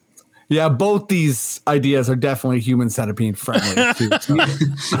 And yeah, both these ideas are definitely human centipede friendly.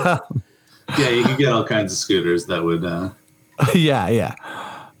 Yeah, you can get all kinds of scooters that would. Yeah.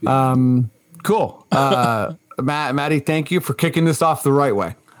 Cool. Maddie, thank you for kicking this off the right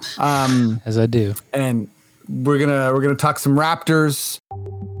way. As I do. And we're gonna talk some Raptors.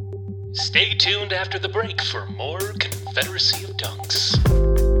 Stay tuned after the break for more Confederacy of Dunks.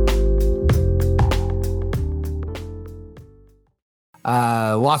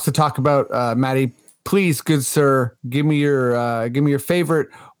 Lots to talk about. Maddie, please, good sir, give me your favorite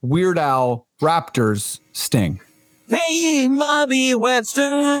Weird Al Raptors sting. Hey, Bobby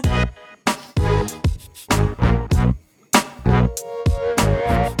Webster.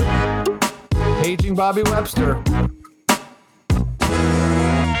 Paging Bobby Webster.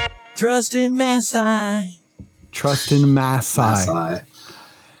 Trust in Maasai. Trust in Maasai.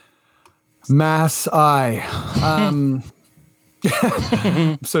 Maasai. I'm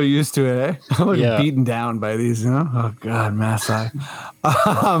so used to it, eh? I'm like beaten down by these, you know? Oh God, Maasai.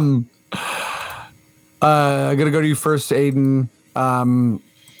 I gotta go to you first, Aiden.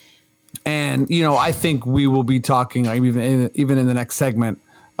 And you know, I think we will be talking even in the next segment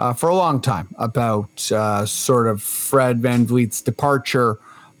for a long time about sort of Fred VanVleet's departure.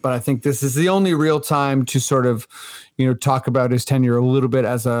 But I think this is the only real time to sort of, you know, talk about his tenure a little bit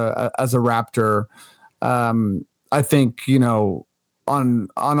as a Raptor. I think, you know, on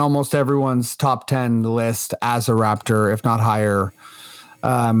almost everyone's top 10 list as a Raptor, if not higher.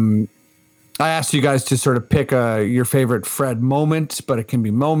 I asked you guys to sort of pick your favorite Fred moment, but it can be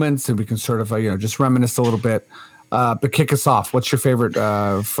moments, and we can sort of, you know, just reminisce a little bit. But kick us off. What's your favorite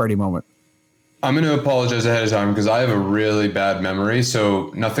Freddie moment? I'm going to apologize ahead of time because I have a really bad memory,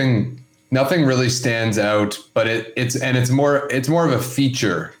 so nothing really stands out. But it's more of a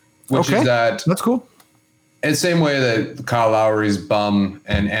feature, which is that's cool. In the same way that Kyle Lowry's bum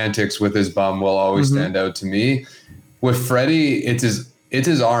and antics with his bum will always stand out to me. With Freddie, it's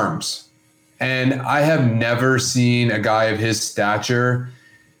his arms, and I have never seen a guy of his stature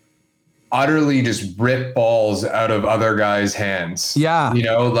utterly just rip balls out of other guys' hands. Yeah,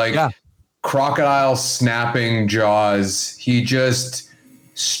 crocodile snapping jaws. He just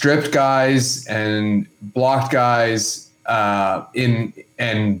stripped guys and blocked guys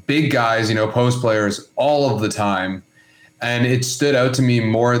and big guys, post players all of the time. And it stood out to me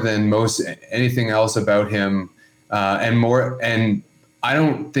more than most anything else about him. And I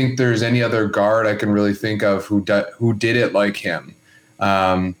don't think there's any other guard I can really think of who did it like him.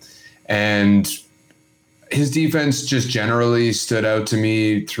 And his defense just generally stood out to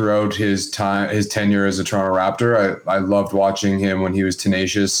me throughout his tenure as a Toronto Raptor. I loved watching him when he was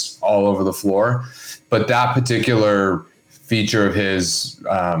tenacious all over the floor, but that particular feature of his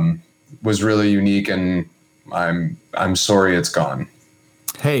was really unique, and I'm sorry it's gone.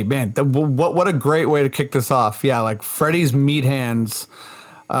 Hey man, what a great way to kick this off. Yeah, like Freddie's meat hands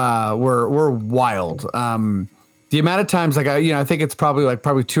were wild. The amount of times, I think it's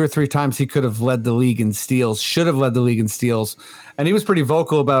probably 2 or 3 times he could have led the league in steals, should have led the league in steals, and he was pretty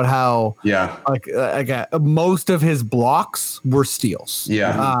vocal about how most of his blocks were steals.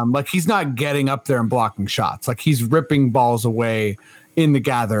 Yeah, he's not getting up there and blocking shots, like he's ripping balls away in the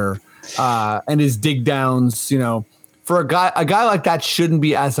gather, and his dig downs. For a guy like that shouldn't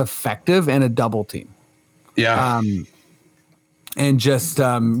be as effective in a double team. Yeah. And just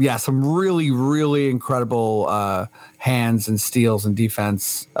some really, really incredible hands and steals and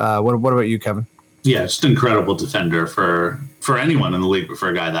defense. What about you, Kevin? Yeah, just incredible defender for anyone in the league, but for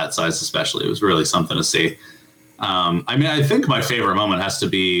a guy that size especially, it was really something to see. I think my favorite moment has to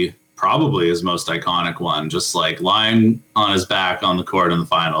be probably his most iconic one, just like lying on his back on the court in the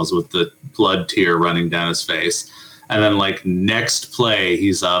finals with the blood tear running down his face. And then next play,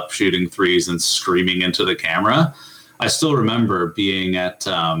 he's up shooting threes and screaming into the camera. I still remember being at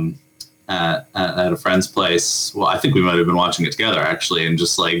a friend's place. Well, I think we might have been watching it together actually, and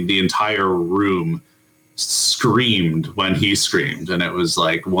just the entire room screamed when he screamed, and it was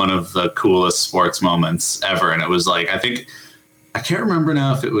one of the coolest sports moments ever. And it was I can't remember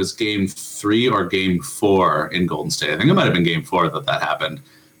now if it was Game 3 or Game 4 in Golden State. I think it might have been Game 4 that happened,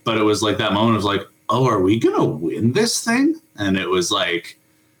 but it was that moment of oh, are we gonna win this thing? And it was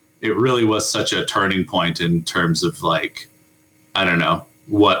it really was such a turning point in terms of I don't know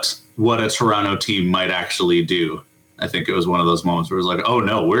what a Toronto team might actually do. I think it was one of those moments where it was oh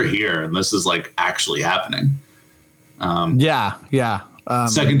no, we're here and this is actually happening.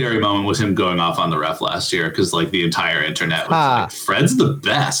 Secondary moment was him going off on the ref last year because the entire internet was Fred's the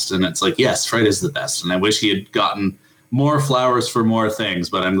best, and it's yes, Fred is the best, and I wish he had gotten more flowers for more things,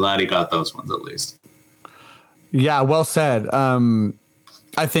 but I'm glad he got those ones at least. Yeah, well said.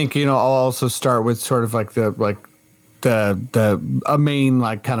 I think I'll also start with sort of a main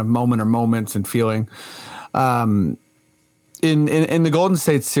kind of moment or moments and feeling. In the Golden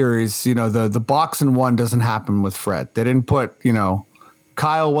State series, the box and one doesn't happen with Fred. They didn't put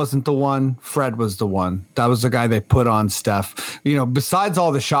Kyle wasn't the one, Fred was the one. That was the guy they put on Steph. Besides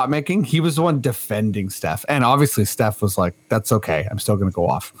all the shot making, he was the one defending Steph. And obviously Steph was that's okay, I'm still going to go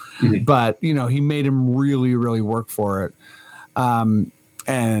off. Mm-hmm. But, he made him really, really work for it. And,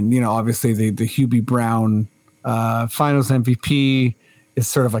 obviously the Hubie Brown finals MVP is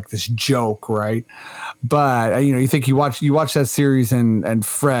sort of this joke, right? But, you think you watch that series and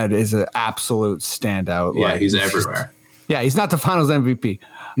Fred is an absolute standout. Yeah, he's everywhere. Yeah, he's not the finals MVP,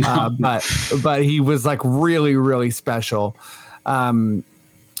 but he was really, really special. But I'm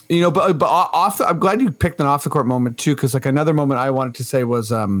glad you picked an off the court moment too, because another moment I wanted to say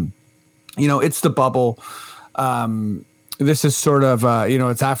was, it's the bubble. This is sort of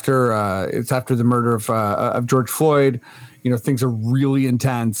it's after the murder of George Floyd. Things are really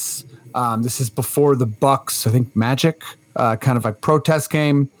intense. This is before the Bucks, I think Magic, kind of protest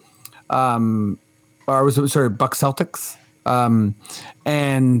game. Or was it Bucks Celtics? And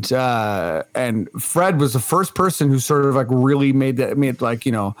Fred was the first person who sort of really made a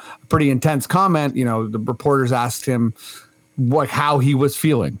pretty intense comment. The reporters asked him how he was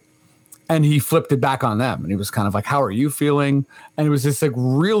feeling, and he flipped it back on them, and he was kind of how are you feeling? And it was this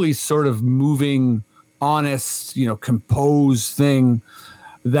really sort of moving, honest, composed thing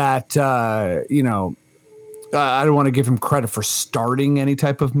that I don't want to give him credit for starting any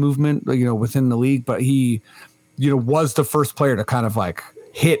type of movement within the league, but he was the first player to kind of like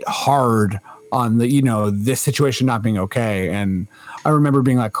hit hard on the, this situation not being okay. And I remember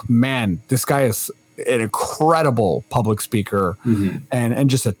being like, man, this guy is an incredible public speaker and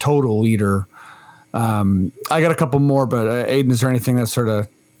just a total leader. I got a couple more, but Aiden, is there anything that's sort of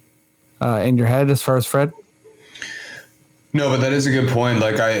in your head as far as Fred? No, but that is a good point.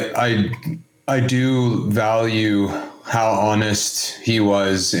 Like I do value how honest he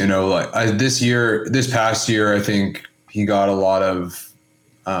was, this past year, I think he got a lot of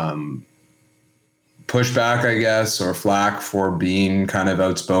pushback, I guess, or flack for being kind of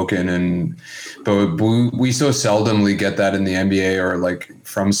outspoken, but we so seldomly get that in the NBA or like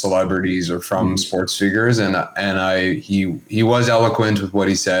from celebrities or from sports figures, and he was eloquent with what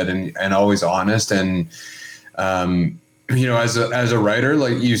he said and always honest, and as a writer,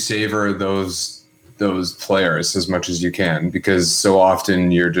 like you savor those players as much as you can, because so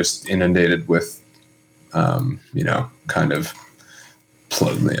often you're just inundated with kind of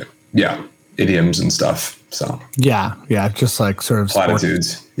idioms and stuff. So yeah, just like sort of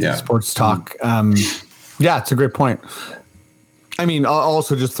platitudes, sports talk. It's a great point. I mean, I'll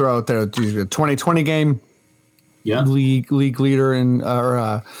also just throw out there the 2020 game, league leader in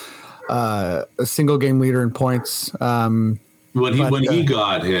a single game leader in points. When he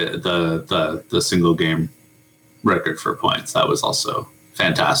got hit the single game record for points, that was also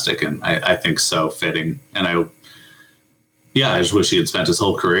fantastic, and I think so fitting. And I just wish he had spent his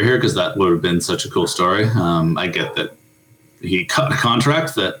whole career here, because that would have been such a cool story. I get that he cut a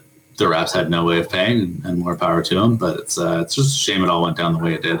contract that the Raps had no way of paying, and more power to him. But it's just a shame it all went down the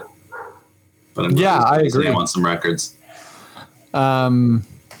way it did. But I agree. I want some records. And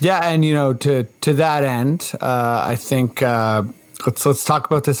to that end, I think let's talk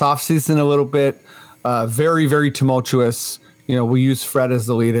about this offseason a little bit. Very, very tumultuous. We use Fred as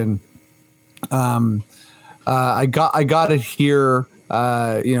the lead-in. I got it here.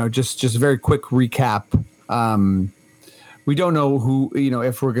 Just a very quick recap. We don't know who,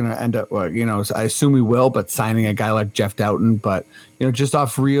 if we're going to end up, I assume we will, but signing a guy like Jeff Doughton. But, just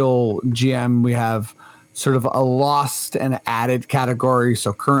off real GM, we have sort of a lost and added category.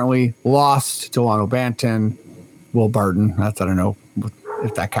 So currently lost, Delano Banton, Will Barton. I don't know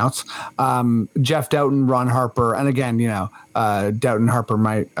if that counts. Jeff Doughton, Ron Harper. And again, Doughton, Harper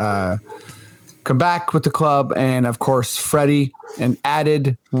might come back with the club. And of course, Freddie. And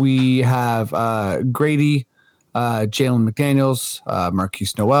added, we have Grady, Jalen McDaniels,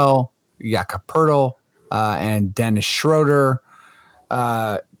 Marquise Noel, Jakob Poeltl, and Dennis Schroeder.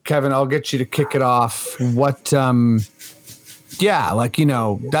 Kevin, I'll get you to kick it off. What, that's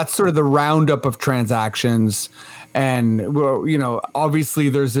sort of the roundup of transactions. And, obviously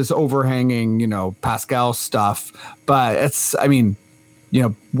there's this overhanging, Pascal stuff, but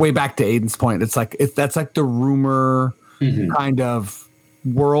way back to Aiden's point, that's like the rumor kind of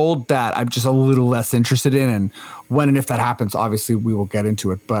world that I'm just a little less interested in. And when and if that happens, obviously we will get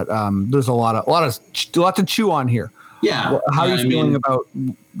into it, but there's a lot to chew on here. Yeah. How are you feeling about,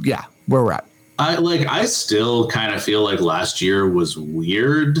 where we're at? I still kind of feel like last year was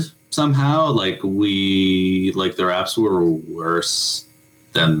weird somehow. Like the Raps were worse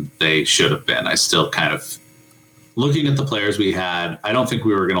than they should have been. I still kind of, looking at the players we had, I don't think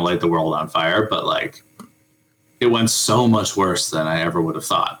we were going to light the world on fire, but it went so much worse than I ever would have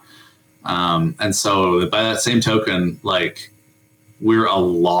thought. And so by that same token, we're a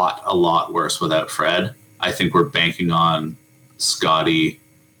lot worse without Fred. I think we're banking on Scotty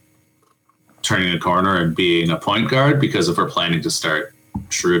turning a corner and being a point guard, because if we're planning to start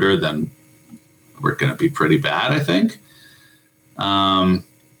Schroeder, then we're going to be pretty bad, I think.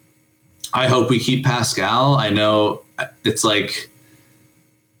 I hope we keep Pascal. I know it's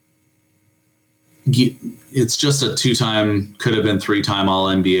it's just a 2-time, could have been 3-time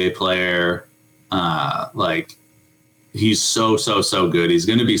All-NBA player. He's so good. He's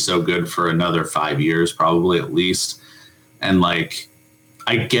going to be so good for another 5 years, probably at least. And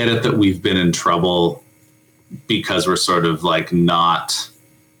I get it that we've been in trouble because we're sort of not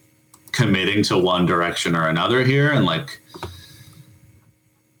committing to one direction or another here. And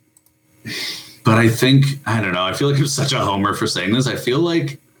but I think, I don't know, I feel like I'm such a homer for saying this. I feel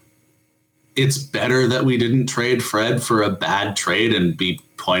like it's better that we didn't trade Fred for a bad trade and be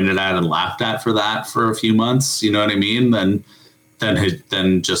pointed at and laughed at for that for a few months. You know what I mean? Then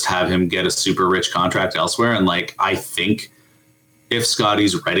just have him get a super rich contract elsewhere. And I think if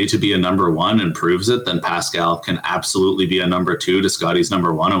Scotty's ready to be a number one and proves it, then Pascal can absolutely be a number two to Scotty's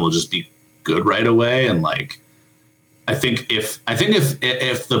number one, and will just be good right away. And I think if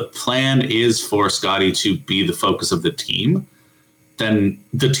the plan is for Scotty to be the focus of the team, then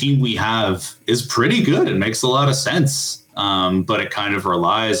the team we have is pretty good. It makes a lot of sense. But it kind of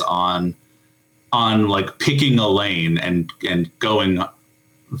relies on like picking a lane and going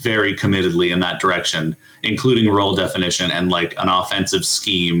very committedly in that direction, including role definition and like an offensive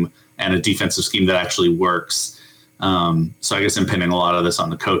scheme and a defensive scheme that actually works. So I guess I'm pinning a lot of this on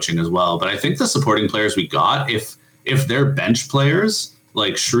the coaching as well. But I think the supporting players we got, if they're bench players,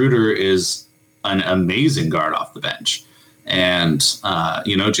 like Schroeder is an amazing guard off the bench. And,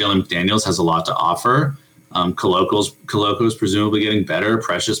 Jalen McDaniels has a lot to offer. Coloco's presumably getting better.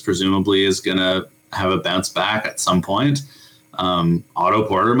 Precious presumably is going to have a bounce back at some point. Otto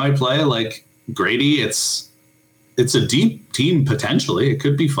Porter might play. Like Grady, it's a deep team potentially. It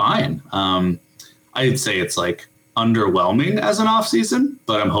could be fine. I'd say it's like underwhelming as an offseason,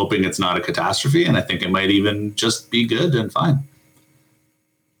 but I'm hoping it's not a catastrophe, and I think it might even just be good and fine.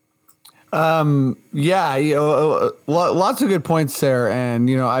 Lots of good points there,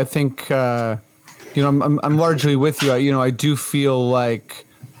 and I think I'm largely with you. I do feel like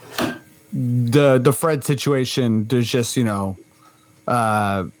the Fred situation. There's just I'm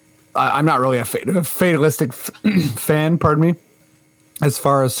not really a fatalistic fan. Pardon me. As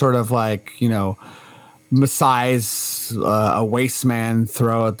far as sort of like Masai's a waste man,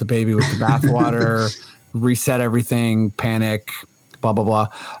 throw out the baby with the bathwater, reset everything, panic, blah blah blah.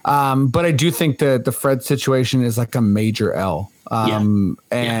 But I do think that the Fred situation is like a major L.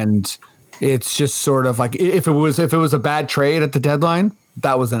 And it's just sort of like if it was a bad trade at the deadline,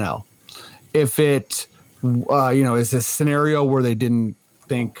 that was an L. If it is this scenario where they didn't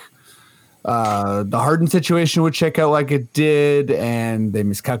think the Harden situation would shake out like it did, and they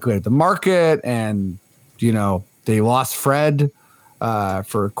miscalculated the market, and they lost Fred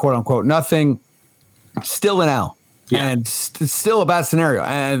for quote unquote nothing, still an L. Yeah. And it's still a bad scenario,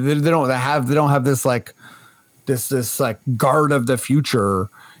 and they don't have this like this like guard of the future,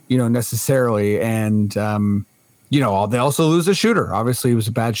 necessarily. And they also lose a shooter. Obviously, he was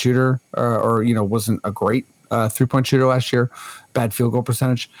a bad shooter, or wasn't a great 3-point shooter last year, bad field goal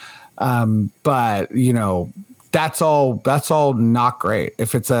percentage. But that's all not great.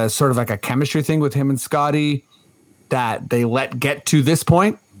 If it's a sort of like a chemistry thing with him and Scotty that they let get to this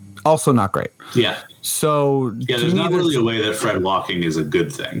point, also not great. Yeah. So there's not really a way that Fred walking is a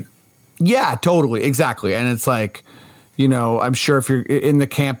good thing. Yeah, totally. Exactly. And it's like, I'm sure if you're in the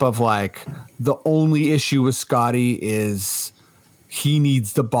camp of like the only issue with Scotty is he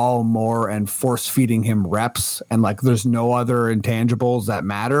needs the ball more and force feeding him reps, and like there's no other intangibles that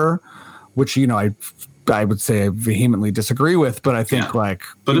matter, which I would say I vehemently disagree with, but I think but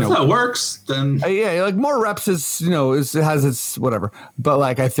if that works, then like more reps is it has its whatever. But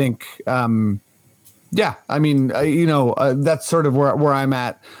like I think that's sort of where I'm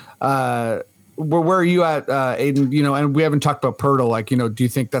at. Where are you at, Aiden? And we haven't talked about Pirtle. Like, do you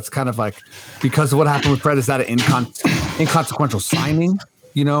think that's kind of like because of what happened with Fred? Is that an inconsequential signing?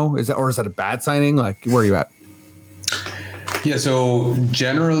 Is that a bad signing? Like, where are you at? Yeah, so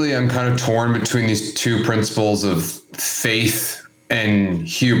generally I'm kind of torn between these two principles of faith and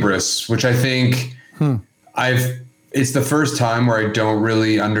hubris, which I think it's the first time where I don't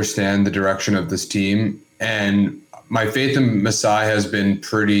really understand the direction of this team. And my faith in Masai has been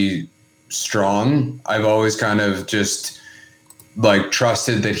pretty strong. I've always kind of just like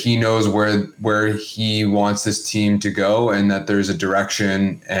trusted that he knows where he wants this team to go, and that there's a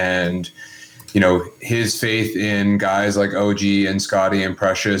direction, and his faith in guys like OG and Scotty and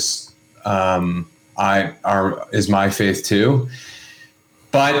Precious is my faith too.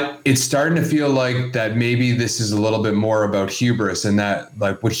 But it's starting to feel like that maybe this is a little bit more about hubris, and that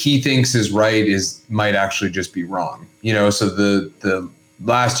like what he thinks is right might actually just be wrong. So the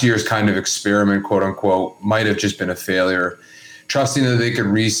last year's kind of experiment, quote unquote, might have just been a failure. Trusting that they could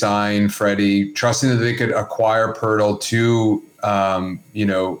re-sign Freddie, trusting that they could acquire Pirtle to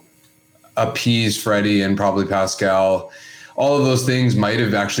appease Freddie and probably Pascal. All of those things might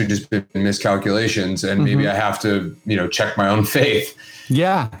have actually just been miscalculations, and maybe I have to, check my own faith.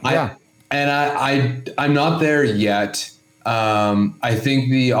 Yeah. I'm not there yet. I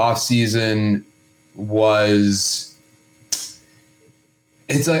think the offseason was.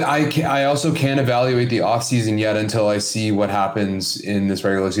 It's like I also can't evaluate the offseason yet until I see what happens in this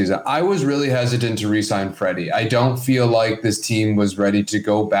regular season. I was really hesitant to re-sign Freddie. I don't feel like this team was ready to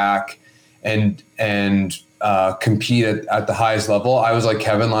go back and compete at the highest level. I was like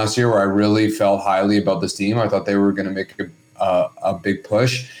Kevin last year, where I really felt highly about this team. I thought they were going to make a big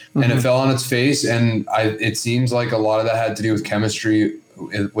push, and it fell on its face. And it seems like a lot of that had to do with chemistry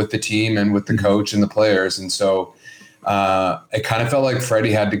with the team and with the coach and the players. And so it kind of felt like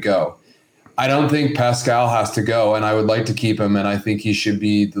Freddie had to go. I don't think Pascal has to go, and I would like to keep him, and I think he should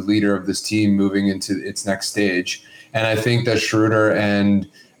be the leader of this team moving into its next stage. And I think that Schroeder and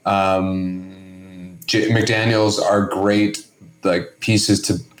McDaniels are great like pieces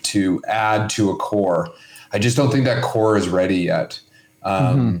to add to a core. I just don't think that core is ready yet.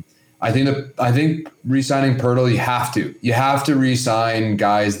 I think re-signing Pirtle, you have to re-sign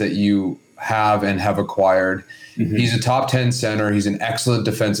guys that you have and have acquired. He's a top 10 center. He's an excellent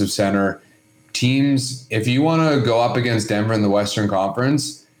defensive center. Teams, if you want to go up against Denver in the Western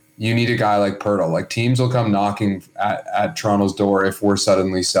Conference, you need a guy like Pirtle. Like teams will come knocking at Toronto's door if we're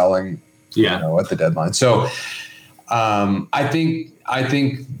suddenly selling, at the deadline. So I think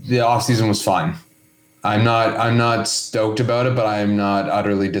the offseason was fine. I'm not stoked about it, but I'm not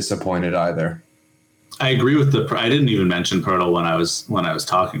utterly disappointed either. I agree with I didn't even mention Pirtle when I was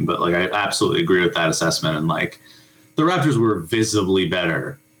talking, but like I absolutely agree with that assessment. And like the Raptors were visibly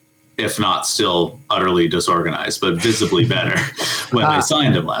better, if not still utterly disorganized, but visibly better when they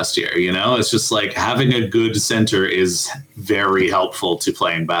signed him last year. It's just like having a good center is very helpful to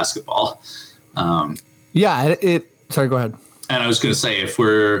playing basketball. Sorry, go ahead. And I was going to say, if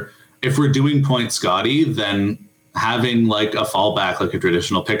we're doing point Scotty, then having like a fallback, like a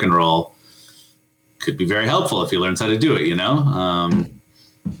traditional pick and roll, could be very helpful if he learns how to do it.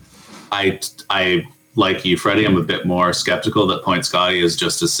 I like you, Freddie. I'm a bit more skeptical that point Scotty is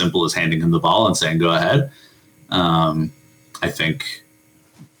just as simple as handing him the ball and saying, go ahead. I think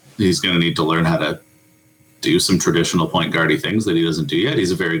he's going to need to learn how to do some traditional point guardy things that he doesn't do yet. He's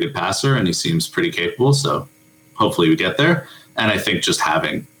a very good passer and he seems pretty capable. So hopefully we get there. And I think just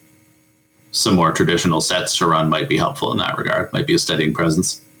having some more traditional sets to run might be helpful in that regard, might be a steadying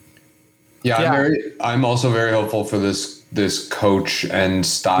presence. Yeah. I'm also very hopeful for this coach and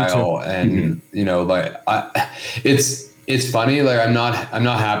style. And, it's funny. Like I'm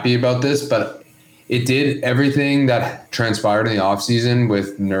not happy about this, but it did everything that transpired in the off season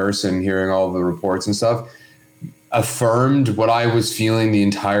with Nurse and hearing all the reports and stuff affirmed what I was feeling the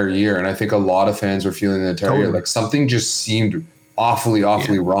entire year. And I think a lot of fans were feeling the entire year, like something just seemed awfully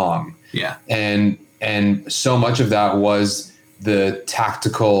wrong. Yeah. And so much of that was the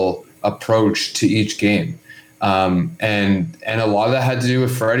tactical approach to each game. And a lot of that had to do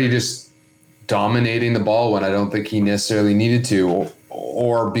with Freddie just dominating the ball when I don't think he necessarily needed to,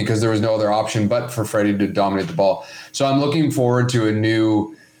 or because there was no other option but for Freddie to dominate the ball. So I'm looking forward to a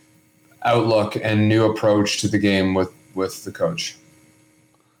new outlook and new approach to the game with the coach.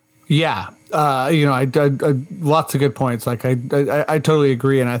 Yeah. I lots of good points. Like I totally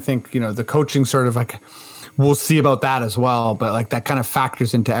agree. And I think, the coaching sort of like, we'll see about that as well, but like that kind of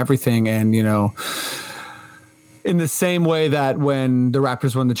factors into everything. And, in the same way that when the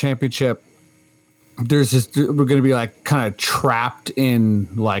Raptors won the championship, we're going to be like kind of trapped in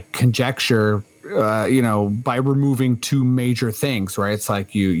like conjecture, by removing two major things, right? It's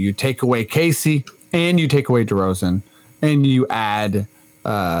like you take away Casey and you take away DeRozan and you add,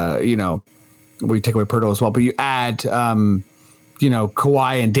 we take away Pirtle as well, but you add,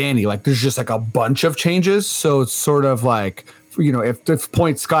 Kawhi and Danny. Like there's just like a bunch of changes. So it's sort of like, if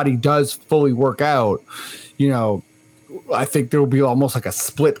point Scotty does fully work out, I think there will be almost like a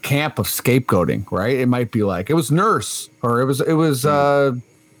split camp of scapegoating, right? It might be like it was Nurse or it was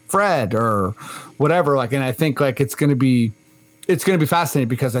Fred or whatever. Like, and I think like it's going to be fascinating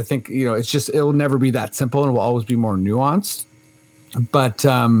because I think, it'll never be that simple and it will always be more nuanced. But,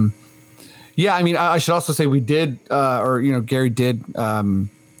 I should also say we did, Gary did,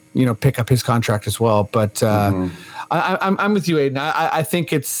 pick up his contract as well. But I'm with you, Aiden. I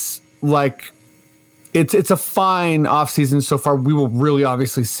think it's like it's a fine offseason so far. We will really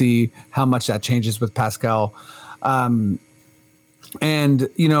obviously see how much that changes with Pascal. I'll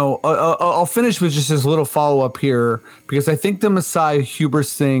finish with just this little follow up here because I think the Masai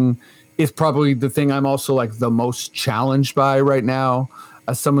Hubers thing is probably the thing I'm also like the most challenged by right now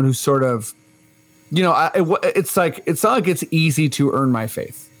as someone who's sort of, it's like, it's not like it's easy to earn my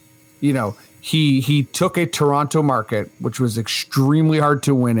faith. He took a Toronto market, which was extremely hard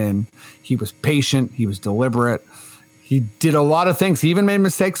to win in. He was patient. He was deliberate. He did a lot of things. He even made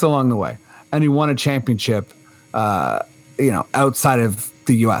mistakes along the way, and he won a championship, outside of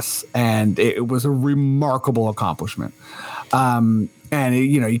the U.S. And it was a remarkable accomplishment. You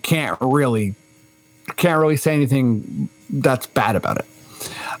can't really say anything that's bad about it.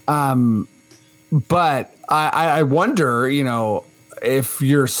 But I wonder, if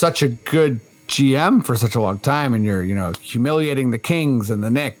you're such a good GM for such a long time and you're, humiliating the Kings and the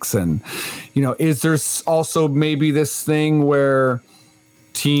Knicks and, is there also maybe this thing where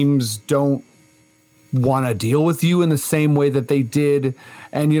teams don't want to deal with you in the same way that they did.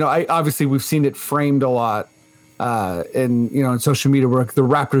 And, obviously we've seen it framed a lot in social media where the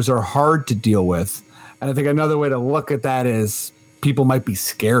Raptors are hard to deal with. And I think another way to look at that is people might be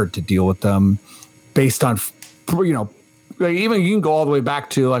scared to deal with them based on, even you can go all the way back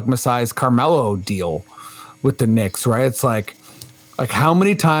to like Masai's Carmelo deal with the Knicks, right? It's like how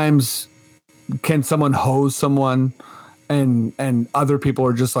many times can someone hose someone and other people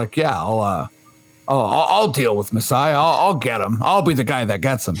are just like, yeah, I'll deal with Masai. I'll get him. I'll be the guy that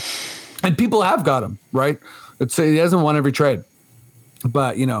gets him. And people have got him, right? He hasn't won every trade.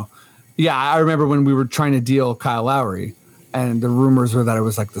 But, I remember when we were trying to deal Kyle Lowry and the rumors were that it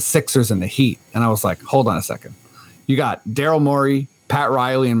was like the Sixers and the Heat. And I was like, hold on a second. You got Daryl Morey, Pat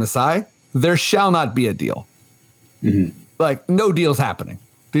Riley, and Masai. There shall not be a deal. Mm-hmm. Like, no deal's happening.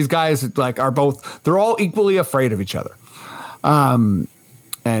 These guys they're all equally afraid of each other. And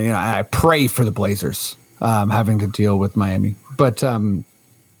I pray for the Blazers having to deal with Miami. But so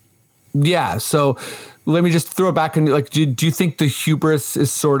let me just throw it back. And do you think the hubris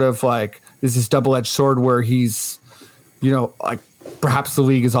is sort of is this double-edged sword where he's, perhaps the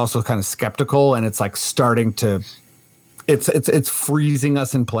league is also kind of skeptical and it's starting to, it's freezing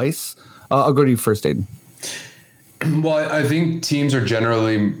us in place? I'll go to you first, Aiden. Well, I think teams are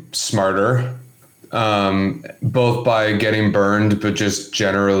generally smarter, both by getting burned, but just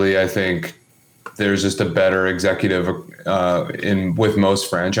generally, I think there's just a better executive with most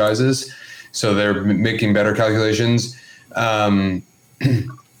franchises. So they're making better calculations. And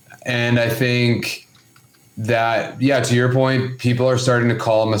I think that, to your point, people are starting to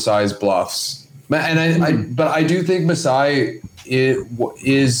call Masai's bluffs. And but I do think Masai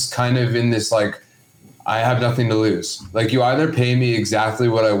is kind of in this, I have nothing to lose. You either pay me exactly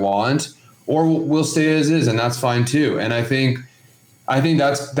what I want or we'll stay as is, and that's fine too. And I think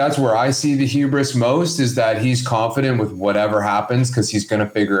that's where I see the hubris most, is that he's confident with whatever happens because he's going to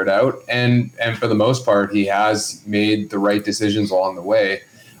figure it out. And for the most part, he has made the right decisions along the way.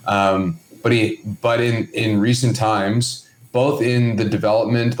 But in recent times, both in the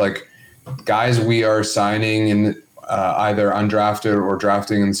development, guys we are signing in either undrafted or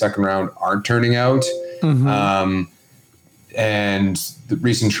drafting in the second round aren't turning out. Mm-hmm. And the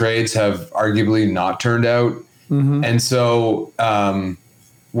recent trades have arguably not turned out. Mm-hmm. And so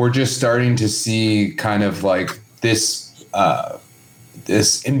we're just starting to see kind of this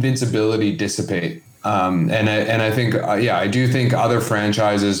invincibility dissipate. And I think, I do think other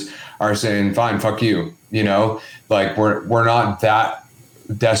franchises are saying, fine, fuck you. We're not that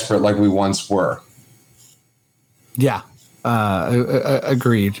desperate like we once were. Yeah.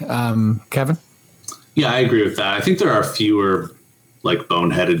 Agreed. Kevin? Yeah, I agree with that. I think there are fewer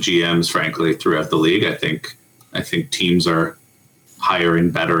boneheaded GMs, frankly, throughout the league. I think teams are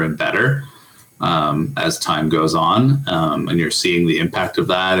hiring better and better as time goes on. And you're seeing the impact of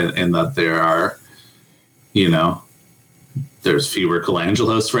that, and that there are, there's fewer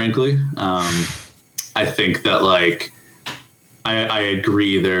Colangelos, frankly. I think that I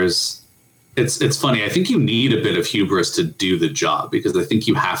agree. It's funny. I think you need a bit of hubris to do the job, because I think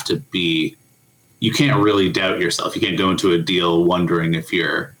you have to you can't really doubt yourself. You can't go into a deal wondering if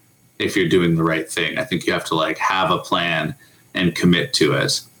you're doing the right thing. I think you have to have a plan and commit to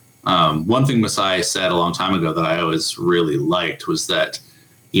it. One thing Masai said a long time ago that I always really liked was that,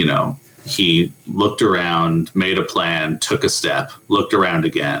 he looked around, made a plan, took a step, looked around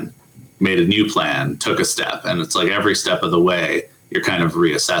again, made a new plan, took a step. And it's every step of the way, you're kind of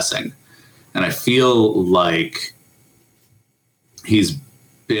reassessing. And I feel like he's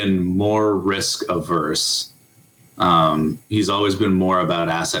been more risk averse. He's always been more about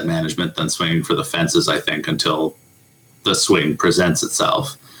asset management than swinging for the fences, I think, until the swing presents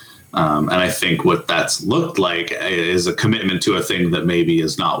itself. And I think what that's looked like is a commitment to a thing that maybe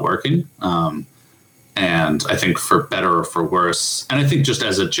is not working. And I think for better or for worse, and I think just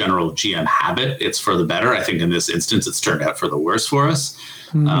as a general GM habit, it's for the better. I think in this instance, it's turned out for the worse for us.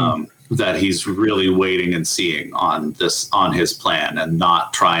 Mm-hmm. That he's really waiting and seeing on his plan and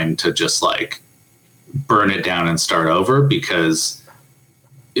not trying to just burn it down and start over, because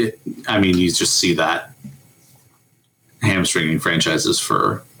you just see that hamstringing franchises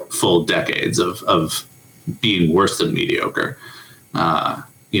for full decades of being worse than mediocre.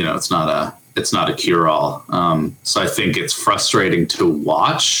 It's not a cure-all. So I think it's frustrating to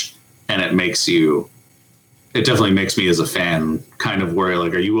watch, and it definitely makes me as a fan kind of worry,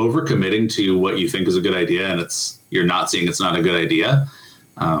 are you overcommitting to what you think is a good idea and you're not seeing it's not a good idea?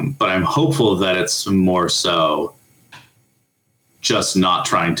 But I'm hopeful that it's more so just not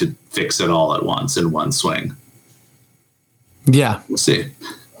trying to fix it all at once in one swing. Yeah. We'll see.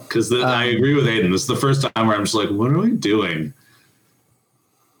 Because I agree with Aiden. This is the first time where I'm just like, what are we doing?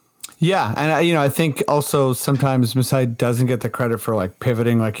 Yeah, and I think also sometimes Masai doesn't get the credit for like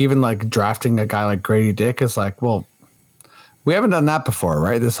pivoting, like even like drafting a guy like Grady Dick is like, well, we haven't done that before,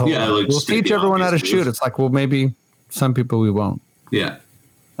 right? This whole like, we'll teach everyone how to shoot. It's like, well, maybe some people we won't. Yeah.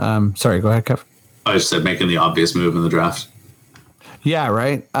 Sorry, go ahead, Kev. I just said making the obvious move in the draft. Yeah,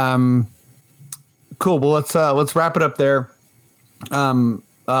 right. Cool. Well, let's wrap it up there.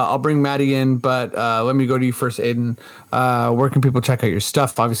 I'll bring Maddie in, but let me go to you first, Aiden. Where can people check out your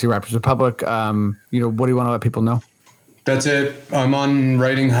stuff? Obviously, Raptors Republic. What do you want to let people know? That's it. I'm on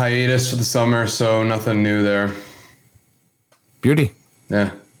writing hiatus for the summer, so nothing new there. Beauty.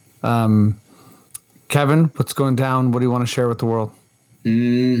 Yeah. Kevin, what's going down? What do you want to share with the world?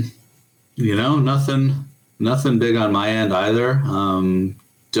 Nothing big on my end either.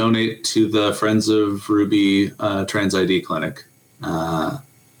 Donate to the Friends of Ruby Trans ID Clinic.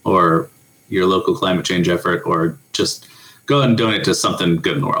 Or your local climate change effort, or just go ahead and donate to something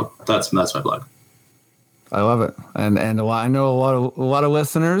good in the world. That's my blog. I love it, and I know a lot of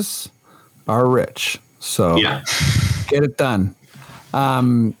listeners are rich, so yeah, get it done.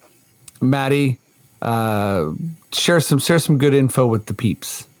 Maddie, share some good info with the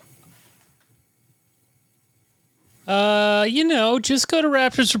peeps. Just go to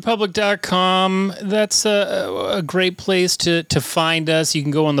raptorsrepublic.com. That's a great place to find us. You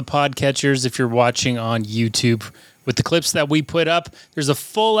can go on the podcatchers if you're watching on YouTube with the clips that we put up. There's a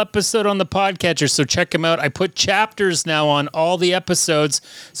full episode on the podcatcher, so check them out. I put chapters now on all the episodes.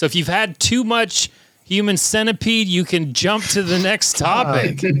 So if you've had too much Human Centipede, you can jump to the next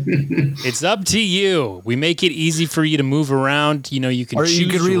topic. It's up to you. We make it easy for you to move around. You can choose. Or you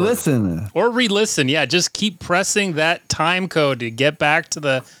could re-listen. Or re-listen. Yeah, just keep pressing that time code to get back to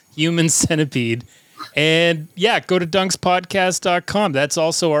the Human Centipede. And yeah, go to dunkspodcast.com. That's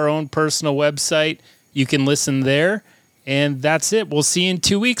also our own personal website. You can listen there. And that's it. We'll see you in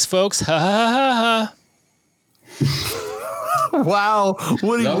 2 weeks, folks. Ha ha ha ha. Wow,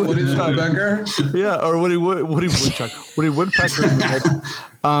 Woody Woodpecker? Yeah, or Woody Woodchuck. Woody Woodpecker.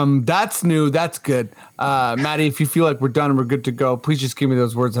 That's new. That's good. Maddie, if you feel like we're done and we're good to go, please just give me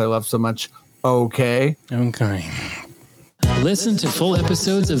those words I love so much. Okay. Listen to full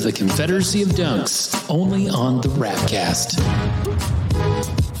episodes of the Confederacy of Dunks only on the Rapcast.